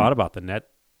never thought about the net,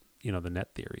 the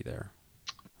net theory there.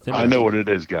 I know what it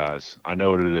is, guys. I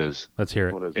know what it is. Let's hear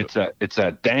it. What is It's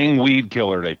that dang weed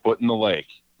killer they put in the lake.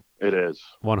 It is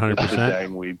 100%. It's a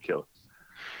dang weed killer.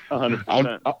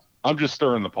 100%. I'm just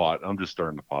stirring the pot.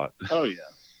 Oh yeah.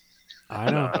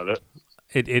 I know.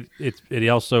 It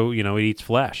also, it eats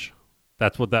flesh.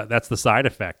 That's the side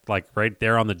effect. Like right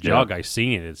there on the jug, I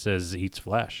seen it. It says it eats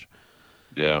flesh.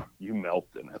 Yeah. You melt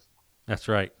in it. That's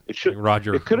right. It should. Like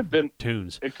Roger. It could have been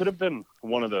Tunes. It could have been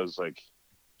one of those like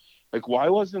why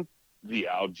wasn't the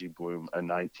Algae Bloom a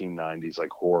 1990s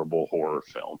like horrible horror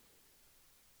film?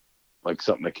 Like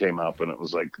something that came up and it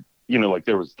was like like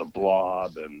there was the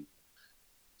Blob and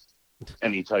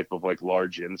any type of like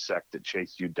large insect that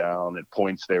chased you down. At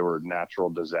points they were natural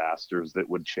disasters that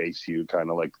would chase you, kind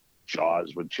of like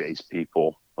Jaws would chase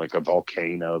people, like a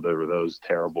volcano. There were those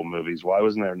terrible movies. Why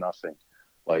wasn't there nothing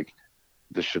like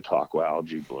the Chautauqua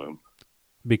Algae Bloom?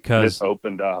 Because it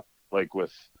opened up like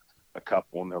with a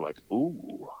couple and they're like,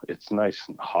 ooh, it's nice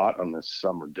and hot on this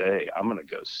summer day. I'm going to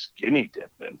go skinny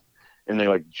dipping. And they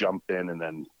like jump in and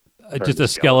then just a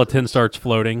skeleton starts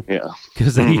floating. Yeah.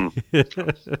 Because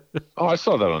Oh, I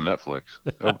saw that on Netflix.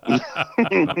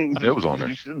 It was on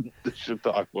there. The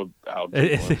Chautauqua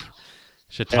Algae Bloom.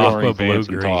 Chautauqua Blue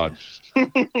Green.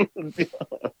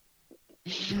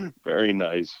 Very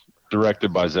nice.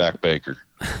 Directed by Zach Baker.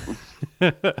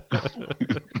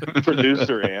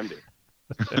 Producer Andy.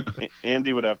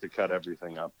 Andy would have to cut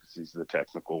everything up because he's the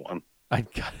technical one.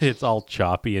 It's all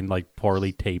choppy and like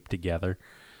poorly taped together,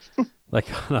 like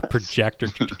on a projector.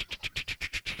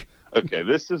 Okay,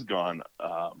 this has gone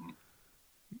a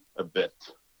bit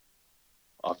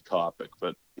off topic,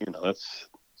 but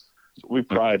we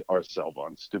pride ourselves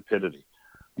on stupidity.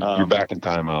 You're back in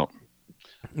timeout.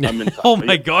 Oh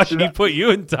my gosh, he put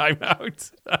you in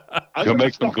timeout. Go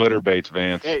make some glitter baits,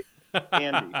 Vance. Hey,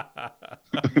 Andy.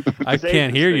 I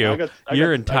can't hear you.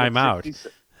 You're in timeout.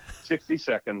 60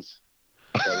 seconds.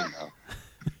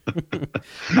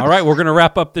 All right, we're going to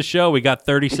wrap up the show. We got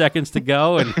 30 seconds to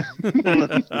go.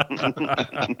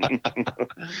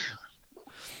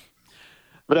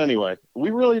 But anyway,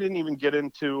 we really didn't even get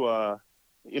into,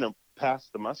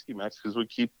 past the Muskie Max because we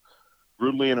keep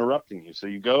rudely interrupting you. So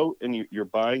you go and you're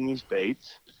buying these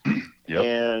baits. Yep.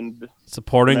 And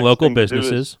supporting local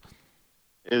businesses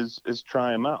is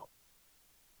try them out.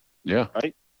 Yeah.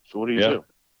 Right? So what do you do?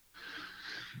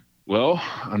 Well,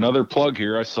 another plug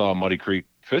here. I saw Muddy Creek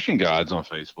Fishing Guides on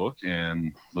Facebook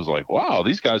and was like, wow,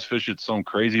 these guys fish at some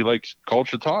crazy lake called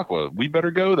Chautauqua. We better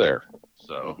go there.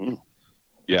 So,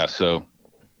 so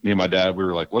me and my dad, we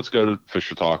were like, let's go to fish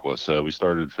Chautauqua. So we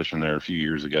started fishing there a few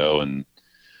years ago. And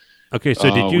okay,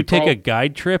 so did you take a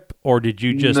guide trip or did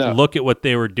you just look at what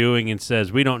they were doing and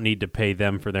says, we don't need to pay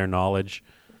them for their knowledge?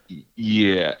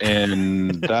 Yeah,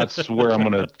 and that's where I'm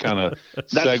going to kind of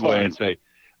segue and say,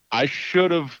 I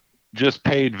should have just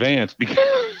paid Vance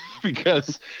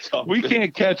because we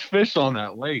can't catch fish on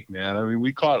that lake, man. I mean,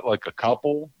 we caught like a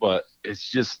couple, but it's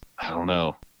just, I don't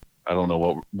know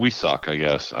what we suck, I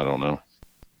guess. I don't know.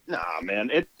 Nah, man,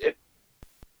 it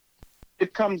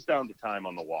comes down to time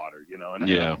on the water,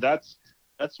 and that's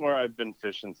where I've been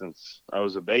fishing since I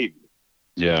was a baby.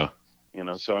 Yeah.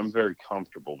 So I'm very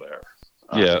comfortable there.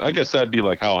 Yeah, I guess that'd be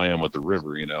like how I am with the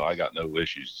river. I got no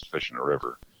issues fishing a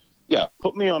river. Yeah,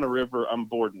 put me on a river, I'm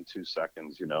bored in 2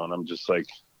 seconds, and I'm just like,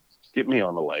 get me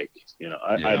on the lake.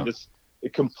 I just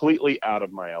completely out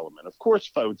of my element. Of course,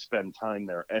 if I would spend time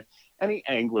there, and any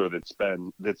angler that's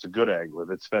a good angler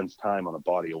that spends time on a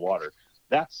body of water,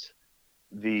 that's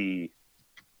the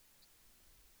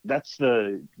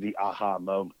aha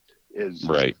moment is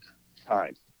right.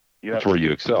 Time. That's where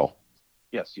you excel.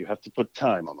 Yes, you have to put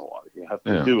time on the water. You have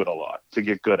to do it a lot to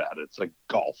get good at it. It's like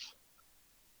golf.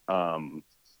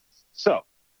 So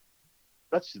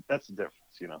that's the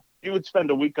difference, You would spend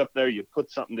a week up there, you'd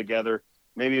put something together.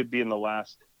 Maybe it'd be in the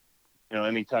last,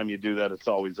 anytime you do that, it's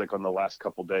always like on the last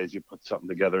couple days you put something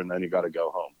together and then you got to go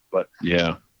home. But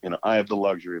yeah, I have the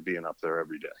luxury of being up there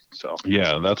every day. So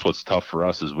yeah, that's what's tough for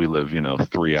us is we live,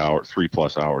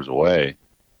 3+ hours away,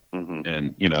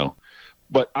 and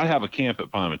but I have a camp at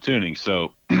Pymatuning,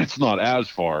 so it's not as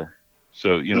far.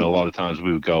 So a lot of times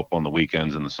we would go up on the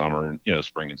weekends in the summer and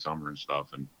spring and summer and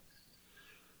stuff, and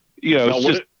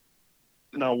what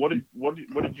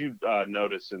did you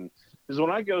notice? And because when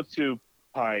I go to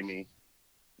Piney,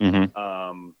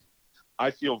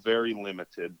 I feel very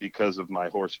limited because of my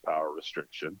horsepower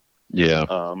restriction. Yeah.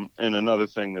 And another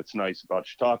thing that's nice about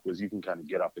Chautauqua is you can kind of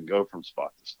get up and go from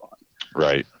spot to spot.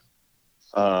 Right.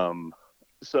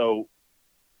 So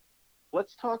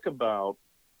let's talk about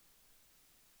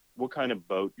what kind of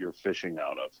boat you're fishing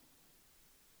out of.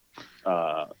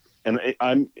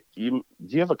 Do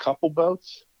you have a couple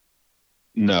boats?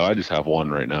 No, I just have one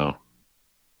right now.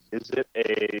 Is it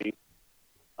a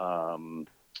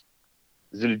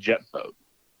jet boat?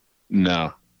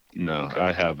 No.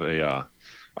 I have a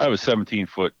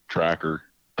 17-foot tracker.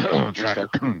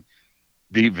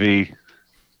 Deep V.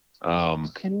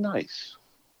 Okay, nice.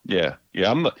 Yeah.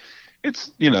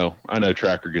 It's, I know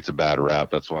Tracker gets a bad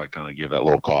rap. That's why I kind of give that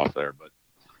little cough there. But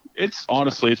it's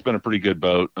been a pretty good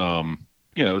boat.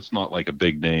 It's not like a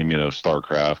big name,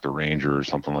 Starcraft or Ranger or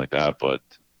something like that. But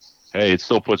hey, it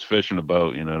still puts fish in a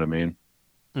boat. You know what I mean?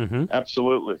 Mm-hmm.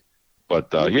 Absolutely.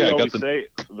 But we I always say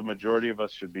the majority of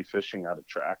us should be fishing out of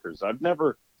trackers. I've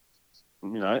never,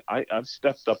 I've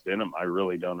stepped up in them. I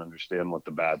really don't understand what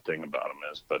the bad thing about them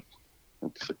is, but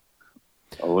it's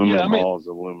aluminum hull is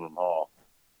aluminum hull.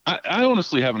 I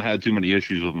honestly haven't had too many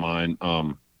issues with mine.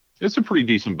 It's a pretty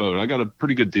decent boat. I got a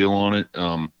pretty good deal on it.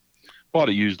 Bought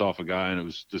it used off a guy, and it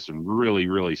was just in really,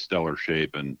 really stellar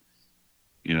shape. And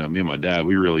me and my dad,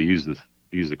 we really used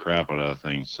the crap out of that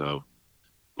thing. So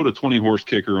put a 20 horse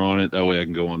kicker on it. That way I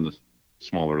can go on the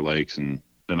smaller lakes, and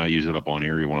then I use it up on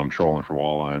Erie when I'm trolling for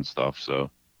walleye and stuff.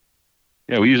 So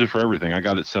yeah, we use it for everything. I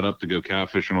got it set up to go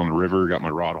catfishing on the river. Got my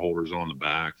rod holders on the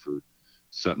back for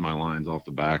setting my lines off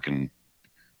the back, and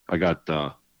I got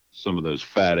some of those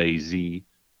Fat AZ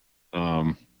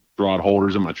rod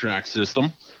holders in my track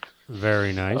system.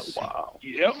 Very nice. Wow.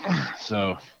 Yep.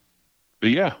 So, but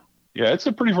yeah, it's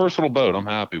a pretty versatile boat. I'm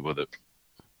happy with it.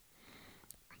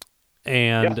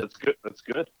 And that's good. That's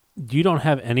good. You don't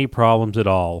have any problems at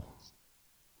all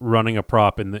running a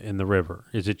prop in the river.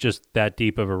 Is it just that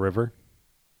deep of a river?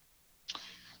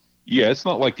 Yeah, it's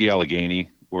not like the Allegheny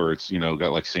where it's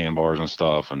got like sandbars and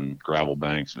stuff and gravel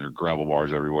banks and there are gravel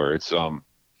bars everywhere.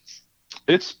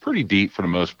 It's pretty deep for the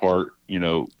most part.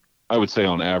 I would say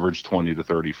on average 20 to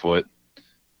 30 foot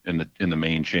in the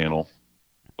main channel.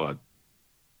 But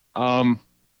I'm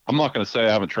not going to say I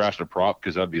haven't trashed a prop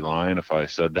because I'd be lying if I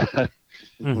said that.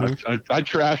 Mm-hmm. I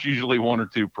trash usually 1 or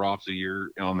 2 props a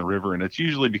year on the river, and it's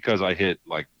usually because I hit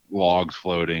like logs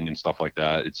floating and stuff like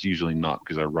that. It's usually not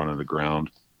because I run into the ground.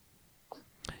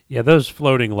 Yeah, those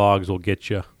floating logs will get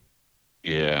you.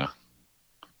 Yeah.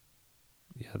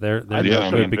 Yeah, they're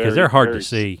no good because they're hard to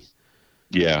see.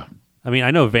 Yeah. I mean,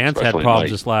 I know Vance Especially had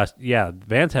problems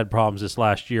Vance had problems this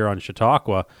last year on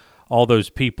Chautauqua. All those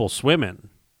people swimming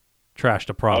trashed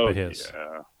a prop of his.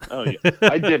 Yeah. Oh yeah.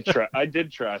 I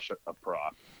did trash a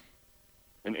prop,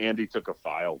 and Andy took a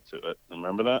file to it.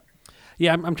 Remember that?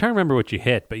 Yeah, I'm trying to remember what you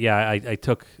hit, but yeah, I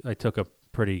took a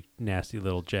pretty nasty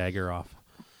little jagger off.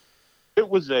 It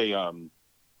was a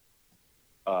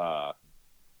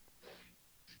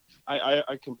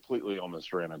I completely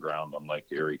almost ran aground on Lake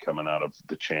Erie coming out of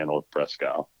the channel of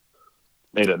Prescow.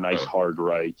 Made a nice hard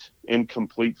right in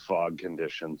complete fog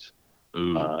conditions.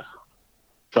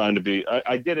 Trying to be,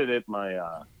 I did it at my,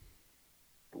 it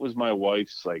was my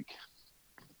wife's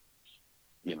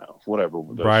whatever.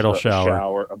 Bridal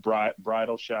shower.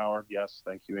 Bridal shower. Yes.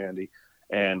 Thank you, Andy.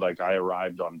 And I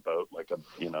arrived on boat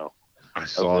I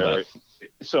saw that.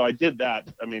 So I did that.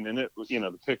 I mean, and it was,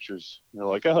 the pictures,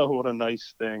 like, oh, what a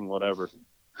nice thing, whatever.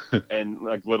 And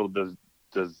little does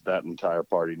that entire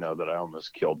party know that I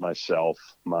almost killed myself,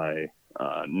 my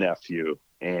nephew,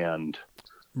 and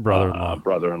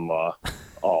brother-in-law,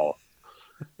 all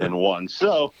in one.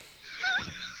 So,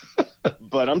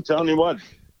 but I'm telling you what,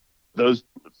 those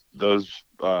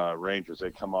Rangers,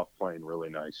 they come off playing really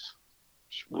nice.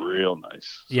 It's real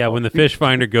nice. Yeah, when the fish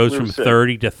finder goes from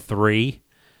 30 to 3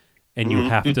 and you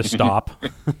have to stop.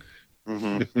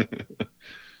 Mm-hmm.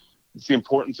 It's the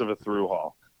importance of a through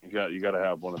haul. You got to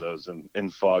have one of those in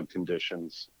fog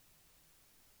conditions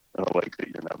in a lake that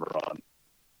you're never on.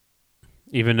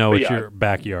 Even though it's your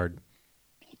backyard.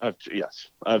 I've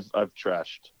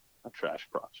trashed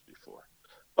props before,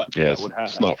 but yes,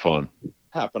 it's not fun.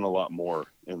 Happen a lot more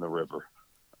in the river.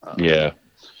 Yeah,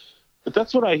 but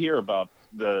that's what I hear about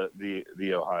the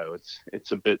Ohio.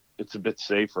 It's a bit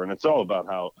safer, and it's all about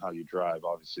how you drive.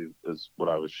 Obviously, is what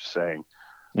I was just saying.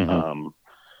 Mm-hmm.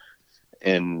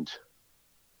 And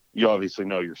you obviously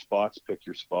know your spots, pick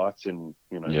your spots, and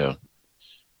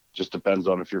just depends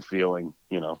on if you're feeling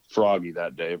froggy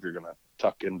that day. If you're gonna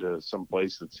tuck into some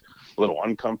place that's a little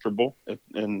uncomfortable,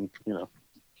 and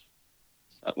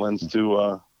that lends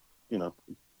to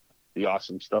the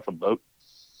awesome stuff of boat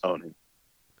owning.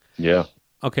 Yeah.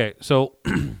 Okay, so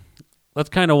let's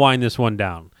kind of wind this one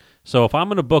down. So if I'm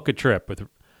going to book a trip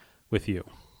with you,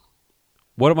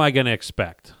 what am I going to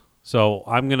expect? So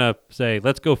I'm going to say,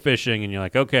 let's go fishing, and you're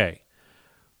like, okay.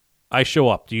 I show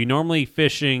up. Do you normally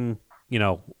fishing,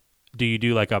 do you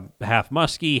do like a half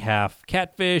muskie, half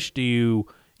catfish? Do you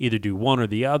either do one or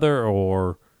the other,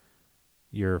 or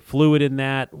you're fluid in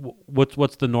that?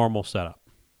 What's the normal setup?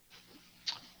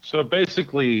 So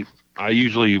basically, I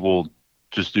usually will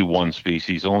just do one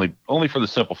species, only for the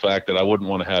simple fact that I wouldn't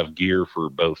want to have gear for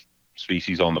both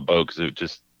species on the boat because it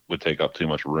just would take up too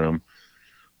much room.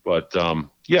 But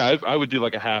yeah, I would do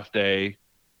like a half day,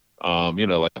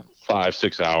 like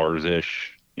 5-6 hours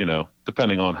ish,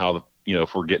 depending on how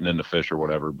if we're getting into fish or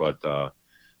whatever. But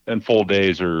then full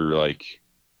days are like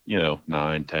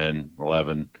 9, 10,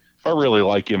 11. If I really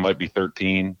like you, it might be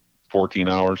 13, 14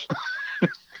 hours.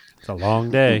 It's a long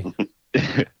day.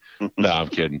 No, I'm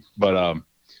kidding. But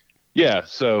yeah,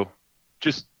 so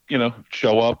just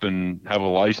show up and have a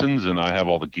license, and I have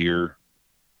all the gear,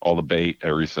 all the bait,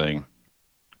 everything,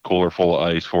 cooler full of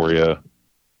ice for you,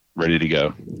 ready to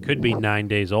go. Could be 9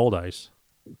 days old ice.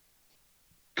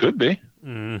 Could be.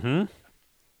 Mm-hmm.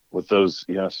 With those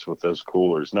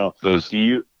coolers. No, Those.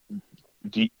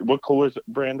 What coolers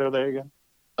brand are they again?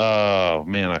 Oh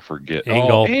man, I forget.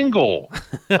 Engel. Oh, Engel.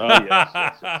 Oh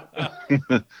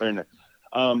yes. Very nice.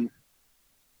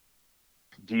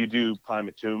 Do you do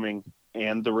Pymatuming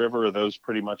and the river? Are those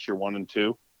pretty much your 1 and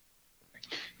 2?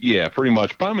 Yeah, pretty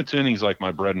much. Pymatuming is like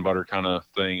my bread and butter kind of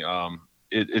thing.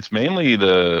 It's mainly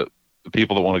the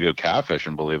people that want to go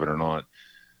catfishing, believe it or not.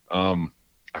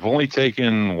 I've only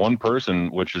taken one person,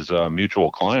 which is a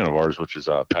mutual client of ours, which is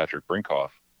Patrick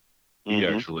Brinkoff.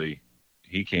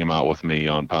 He came out with me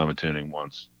on Pymatuming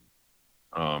once.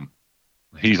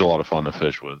 He's a lot of fun to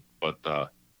fish with. But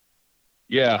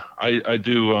yeah, I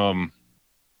do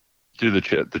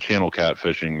the channel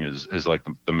catfishing is like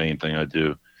the main thing I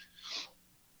do.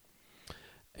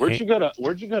 Where'd you go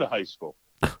to high school?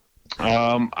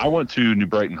 I went to New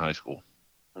Brighton High School.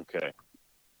 Okay.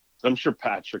 I'm sure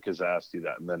Patrick has asked you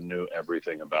that and then knew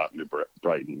everything about New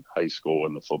Brighton High School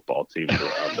and the football teams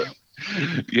around it.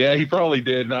 Yeah, he probably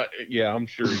did. I'm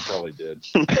sure he probably did.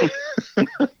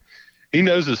 He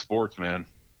knows his sports, man.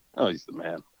 Oh, he's the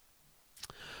man.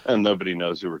 And nobody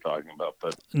knows who we're talking about,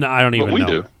 but No, I don't even know. We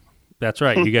do. That's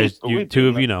right. You guys, two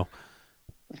of you know.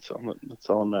 That's all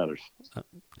that matters.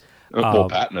 Well,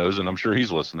 Pat knows, and I'm sure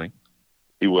he's listening.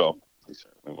 He will. He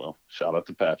certainly will. Shout out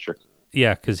to Patrick.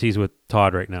 Yeah, because he's with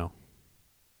Todd right now.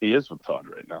 He is with Todd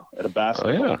right now at a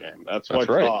basketball game. That's why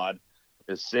right. Todd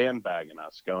is sandbagging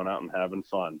us, going out and having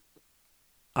fun.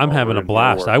 I'm having a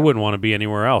blast. I wouldn't want to be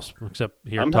anywhere else except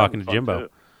here I'm talking to having fun, Jimbo. too.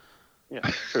 Yeah,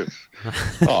 true.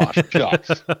 Oh,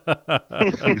 shucks.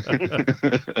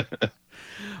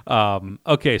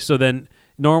 Okay, so then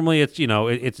normally it's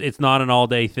it's not an all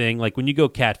day thing. Like when you go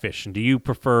catfishing, do you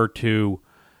prefer to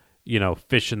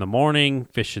fish in the morning,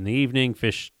 fish in the evening,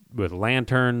 fish with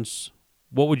lanterns?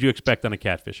 What would you expect on a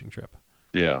catfishing trip?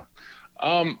 Yeah.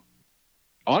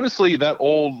 Honestly, that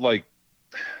old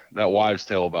that wives'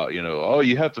 tale about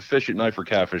you have to fish at night for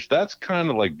catfish. That's kind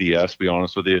of like BS. To be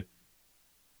honest with you.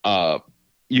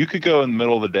 You could go in the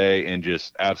middle of the day and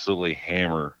just absolutely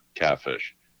hammer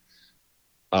catfish.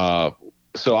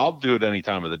 So I'll do it any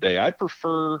time of the day. I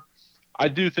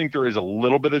do think there is a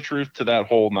little bit of truth to that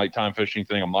whole nighttime fishing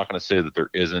thing. I'm not going to say that there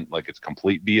isn't, like it's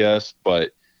complete BS,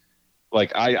 but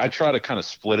like I try to kind of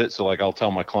split it. So like I'll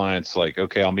tell my clients like,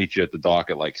 okay, I'll meet you at the dock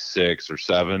at like 6 or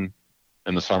 7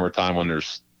 in the summertime when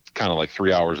there's kind of like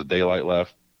 3 hours of daylight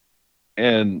left.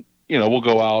 And, we'll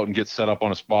go out and get set up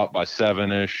on a spot by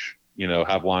 7-ish,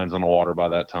 have lines on the water by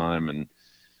that time. And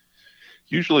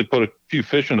usually put a few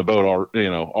fish in the boat,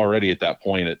 already at that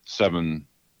point at 7:15,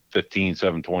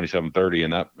 7:20,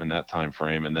 7:30 in that time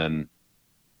frame. And then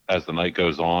as the night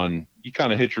goes on, you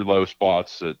kind of hit your low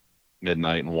spots at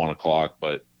midnight and 1 o'clock.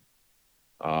 But,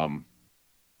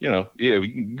 you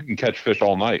can catch fish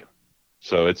all night.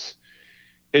 So it's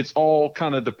all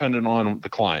kind of dependent on the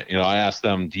client. I ask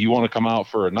them, do you want to come out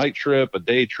for a night trip, a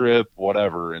day trip,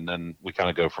 whatever? And then we kind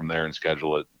of go from there and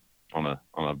schedule it on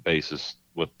a basis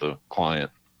with the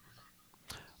client.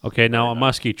 Okay, now a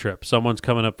muskie trip. Someone's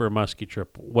coming up for a muskie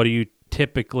trip. What do you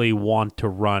typically want to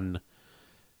run,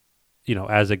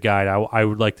 as a guide? I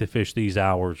would like to fish these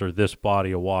hours or this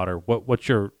body of water. What's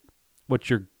your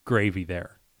gravy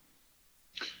there?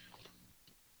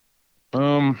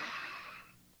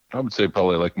 I would say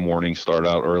probably like morning, start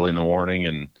out early in the morning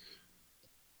and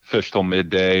fish till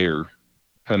midday, or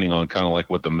depending on kind of like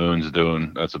what the moon's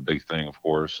doing. That's a big thing, of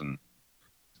course. And,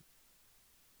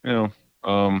 I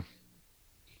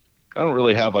don't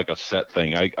really have like a set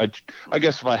thing. I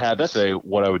guess if I had to say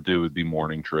what I would do would be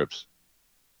morning trips.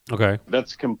 Okay.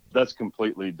 That's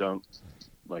completely, don't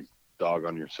like dog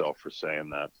on yourself for saying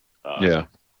that. Yeah.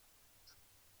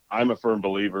 I'm a firm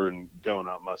believer in going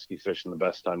out muskie fishing. The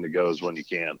best time to go is when you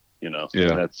can, Yeah.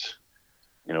 And that's,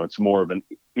 it's more of an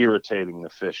irritating the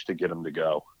fish to get them to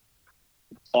go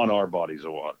on our bodies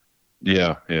of water.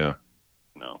 Yeah. Yeah.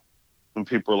 When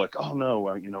people are like, oh no,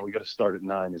 we got to start at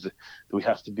 9. Do we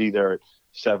have to be there at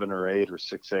 7 or 8 or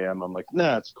 6 a.m.? I'm like,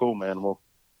 nah, it's cool, man. We'll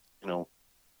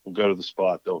go to the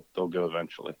spot. They'll go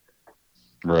eventually.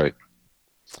 Right.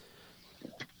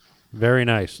 Very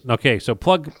nice. Okay, so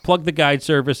plug the guide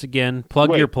service again. Plug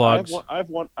Wait, your plugs. I have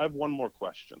one more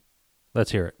question.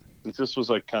 Let's hear it. This was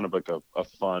like kind of like a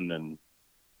fun and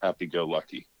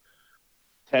happy-go-lucky.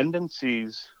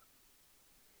 Tendencies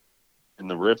in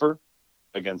the river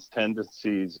against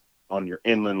tendencies on your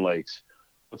inland lakes.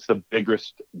 What's the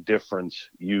biggest difference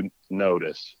you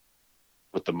notice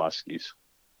with the muskies?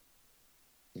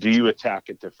 Do you attack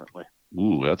it differently?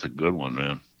 Ooh, that's a good one,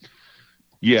 man.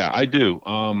 Yeah, I do.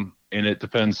 And it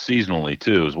depends seasonally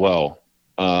too, as well.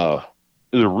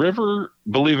 The river,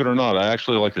 believe it or not, I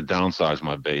actually like to downsize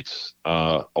my baits.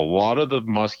 A lot of the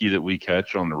muskie that we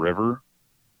catch on the river,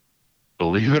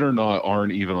 believe it or not,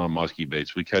 aren't even on muskie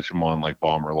baits. We catch them on like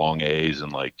bomber long A's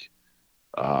and like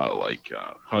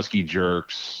husky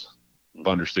jerks,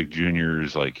 thunderstick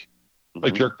juniors, like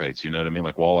jerk baits. You know what I mean?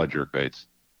 Like walleye jerk baits.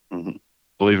 Mm-hmm.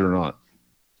 Believe it or not.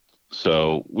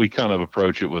 So we kind of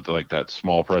approach it with like that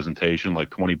small presentation, like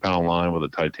 20-pound line with a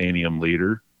titanium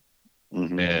leader.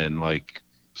 Mm-hmm. And like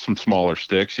some smaller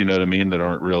sticks, you know what I mean, that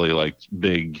aren't really like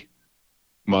big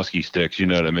musky sticks, you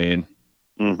know what I mean.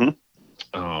 Believe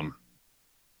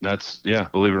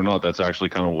it or not, that's actually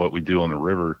kind of what we do on the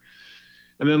river.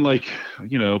 And then like,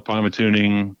 you know, Pima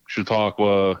tuning,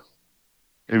 Chautauqua,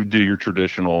 you do your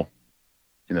traditional,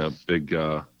 you know, big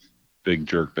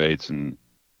jerk baits and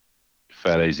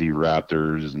fat AZ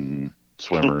raptors and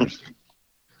swimmers.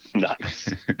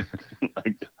 Nice.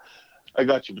 I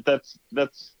got you, but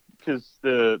that's because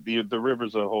the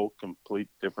river's a whole complete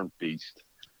different beast.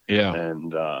 Yeah,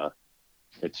 and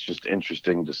it's just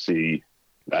interesting to see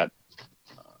that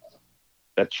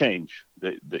change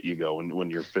that you go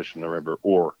when you're fishing the river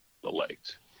or the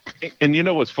lakes. And you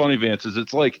know what's funny, Vance, is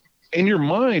it's like in your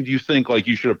mind you think like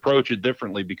you should approach it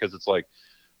differently because it's like,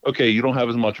 okay, you don't have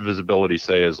as much visibility,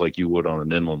 say, as like you would on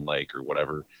an inland lake or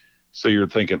whatever. So you're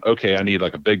thinking, okay, I need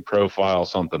like a big profile,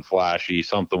 something flashy,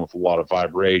 something with a lot of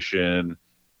vibration.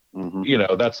 Mm-hmm. You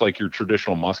know, that's like your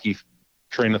traditional muskie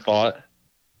train of thought,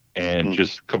 and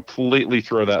just completely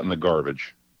throw that in the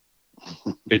garbage.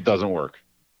 It doesn't work.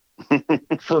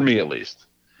 For me, at least.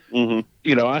 Mm-hmm.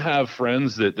 You know, I have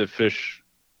friends that fish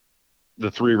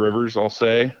the Three Rivers, I'll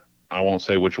say. I won't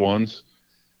say which ones,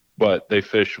 but they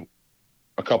fish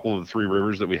a couple of the Three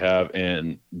Rivers that we have,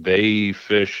 and they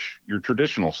fish your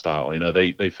traditional style. You know,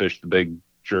 they fish the big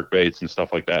jerk baits and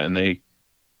stuff like that, and they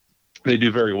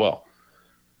do very well.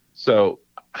 So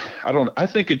I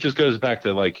think it just goes back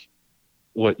to like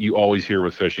what you always hear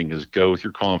with fishing is go with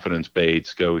your confidence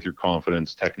baits, go with your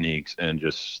confidence techniques, and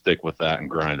just stick with that and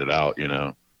grind it out, you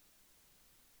know.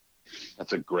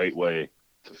 That's a great way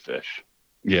to fish.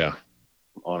 Yeah.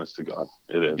 Honest to God,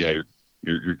 it is. Yeah,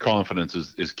 your confidence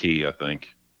is key, I think.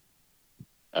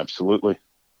 Absolutely.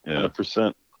 Yeah.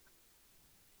 100%.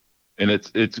 And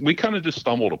it's we kind of just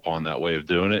stumbled upon that way of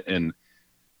doing it, and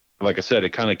like I said,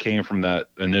 it kind of came from that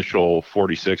initial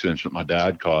 46-inch that my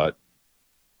dad caught,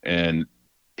 and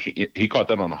he caught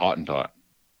that on a Hottentot.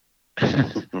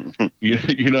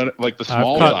 you know, like the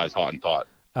small size Hottentot.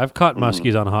 I've caught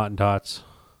muskies on Hottentots.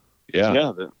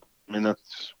 Yeah. Yeah.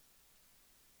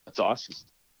 That's awesome.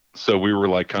 So we were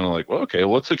like, kind of like, well, okay,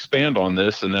 let's expand on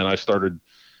this. And then I started,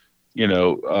 you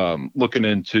know, looking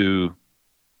into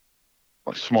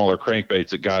like smaller crankbaits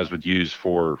that guys would use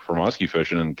for muskie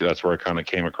fishing. And that's where I kind of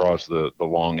came across the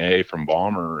long A from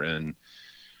Bomber and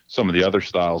some of the other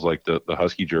styles like the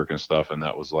husky jerk and stuff. And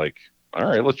that was like, all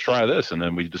right, let's try this. And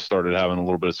then we just started having a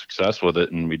little bit of success with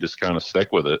it, and we just kind of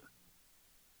stick with it.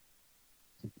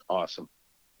 Awesome.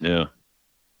 Yeah.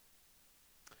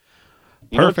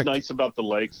 You know what's nice about the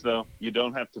lakes, though? You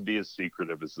don't have to be as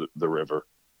secretive as the river.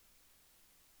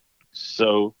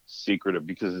 So secretive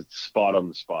because it's spot on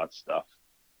the spot stuff.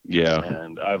 Yeah.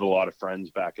 And I have a lot of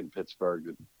friends back in Pittsburgh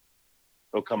that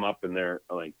they'll come up and they're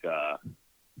like,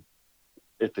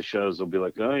 at the shows, they'll be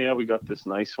like, oh, yeah, we got this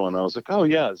nice one. I was like, oh,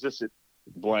 yeah, is this it?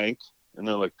 Blank? And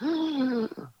they're like, do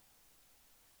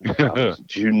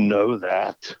you know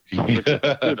that? Like,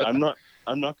 dude, I'm not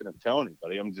going to tell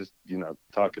anybody. I'm just, you know,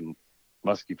 talking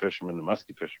musky fisherman to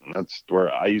musky fisherman. That's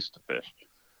where I used to fish.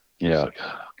 Yeah. Like,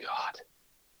 oh God,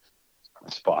 my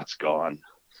spot's gone.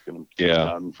 It's gonna be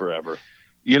gone forever.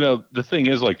 You know, the thing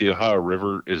is, like, the Ohio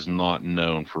River is not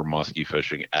known for musky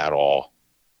fishing at all.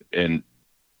 And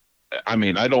I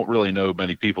mean, I don't really know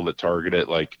many people that target it.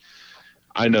 Like,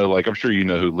 I know, like, I'm sure you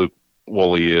know who Luke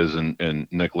Woolley is and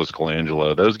Nicholas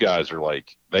Colangelo. Those guys are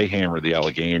like, they hammer the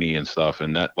Allegheny and stuff,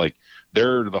 and that, like,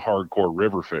 they're the hardcore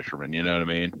river fishermen. You know what I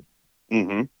mean?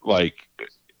 Mm-hmm. Like,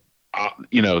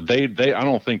 you know, they I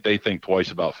don't think they think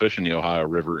twice about fishing the Ohio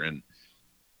River, and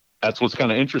that's what's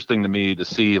kind of interesting to me to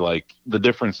see, like, the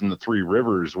difference in the Three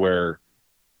Rivers, where,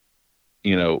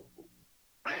 you know,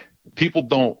 people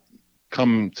don't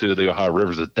come to the Ohio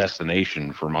River as a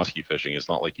destination for muskie fishing. It's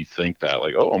not like you think that,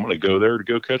 like, oh, I'm going to go there to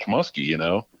go catch muskie, you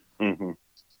know? Mm-hmm.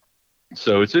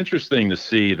 So it's interesting to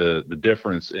see the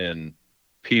difference in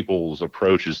people's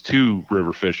approaches to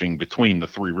river fishing between the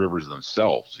three rivers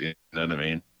themselves. You know what I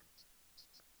mean?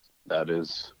 That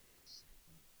is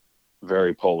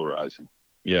very polarizing,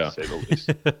 Yeah. to say the least.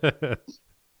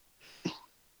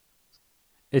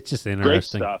 It's just Great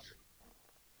interesting. stuff.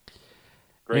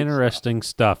 Great Interesting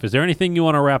stuff. Is there anything you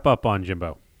want to wrap up on,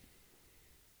 Jimbo?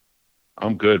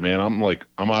 I'm good, man. I'm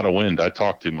out of wind. I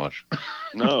talk too much.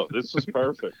 No, this was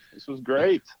perfect. This was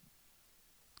great.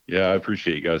 Yeah, I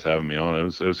appreciate you guys having me on. It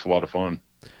was a lot of fun.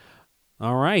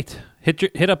 All right.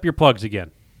 Hit up your plugs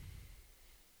again.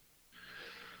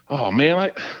 Oh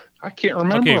man, I can't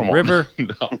remember. Okay, them all. River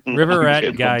No, River I'm Rat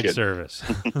kidding, I'm Guide kidding. Service.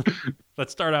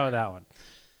 Let's start out with that one.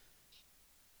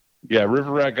 Yeah,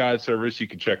 River Rat Guide Service. You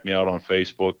can check me out on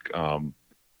Facebook.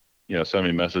 Send me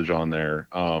a message on there.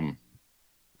 I'm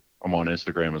on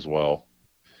Instagram as well.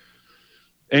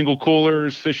 Angle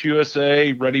Coolers, Fish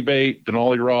USA, Ready Bait,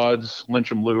 Denali Rods,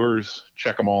 Lyncham Lures.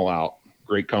 Check them all out.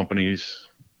 Great companies,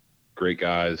 great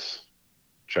guys.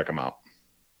 Check them out.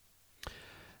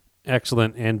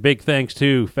 Excellent. And big thanks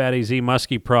to Fat AZ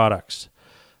Muskie Products.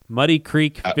 Muddy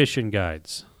Creek Fishing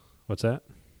Guides. What's that?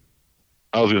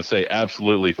 I was going to say,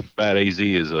 absolutely, Fat AZ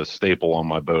is a staple on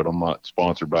my boat. I'm not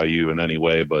sponsored by you in any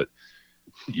way, but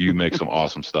you make some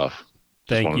awesome stuff.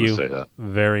 Just Thank wanted you to say that.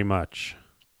 very much.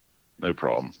 No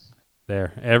problem.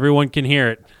 There. Everyone can hear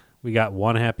it. We got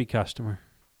one happy customer.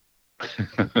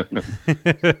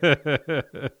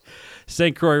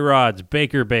 St. Croix Rods,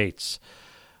 Baker Baits,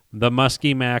 the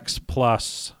Muskie Max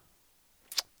Plus,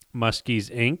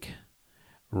 Muskies Inc.,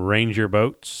 Ranger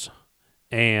Boats,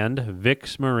 and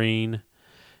Vicks Marine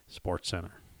Sports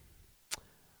Center.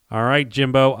 All right,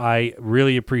 Jimbo, I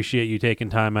really appreciate you taking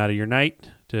time out of your night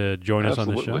to join us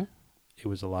on the show. It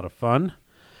was a lot of fun.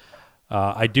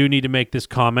 I do need to make this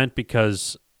comment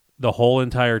because the whole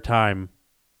entire time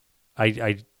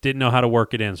I didn't know how to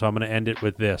work it in, so I'm going to end it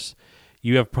with this.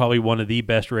 You have probably one of the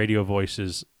best radio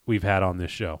voices we've had on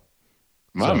this show.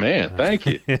 My man, thank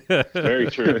you. Very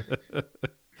true.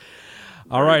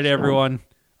 All right, everyone.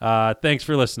 Thanks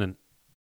for listening.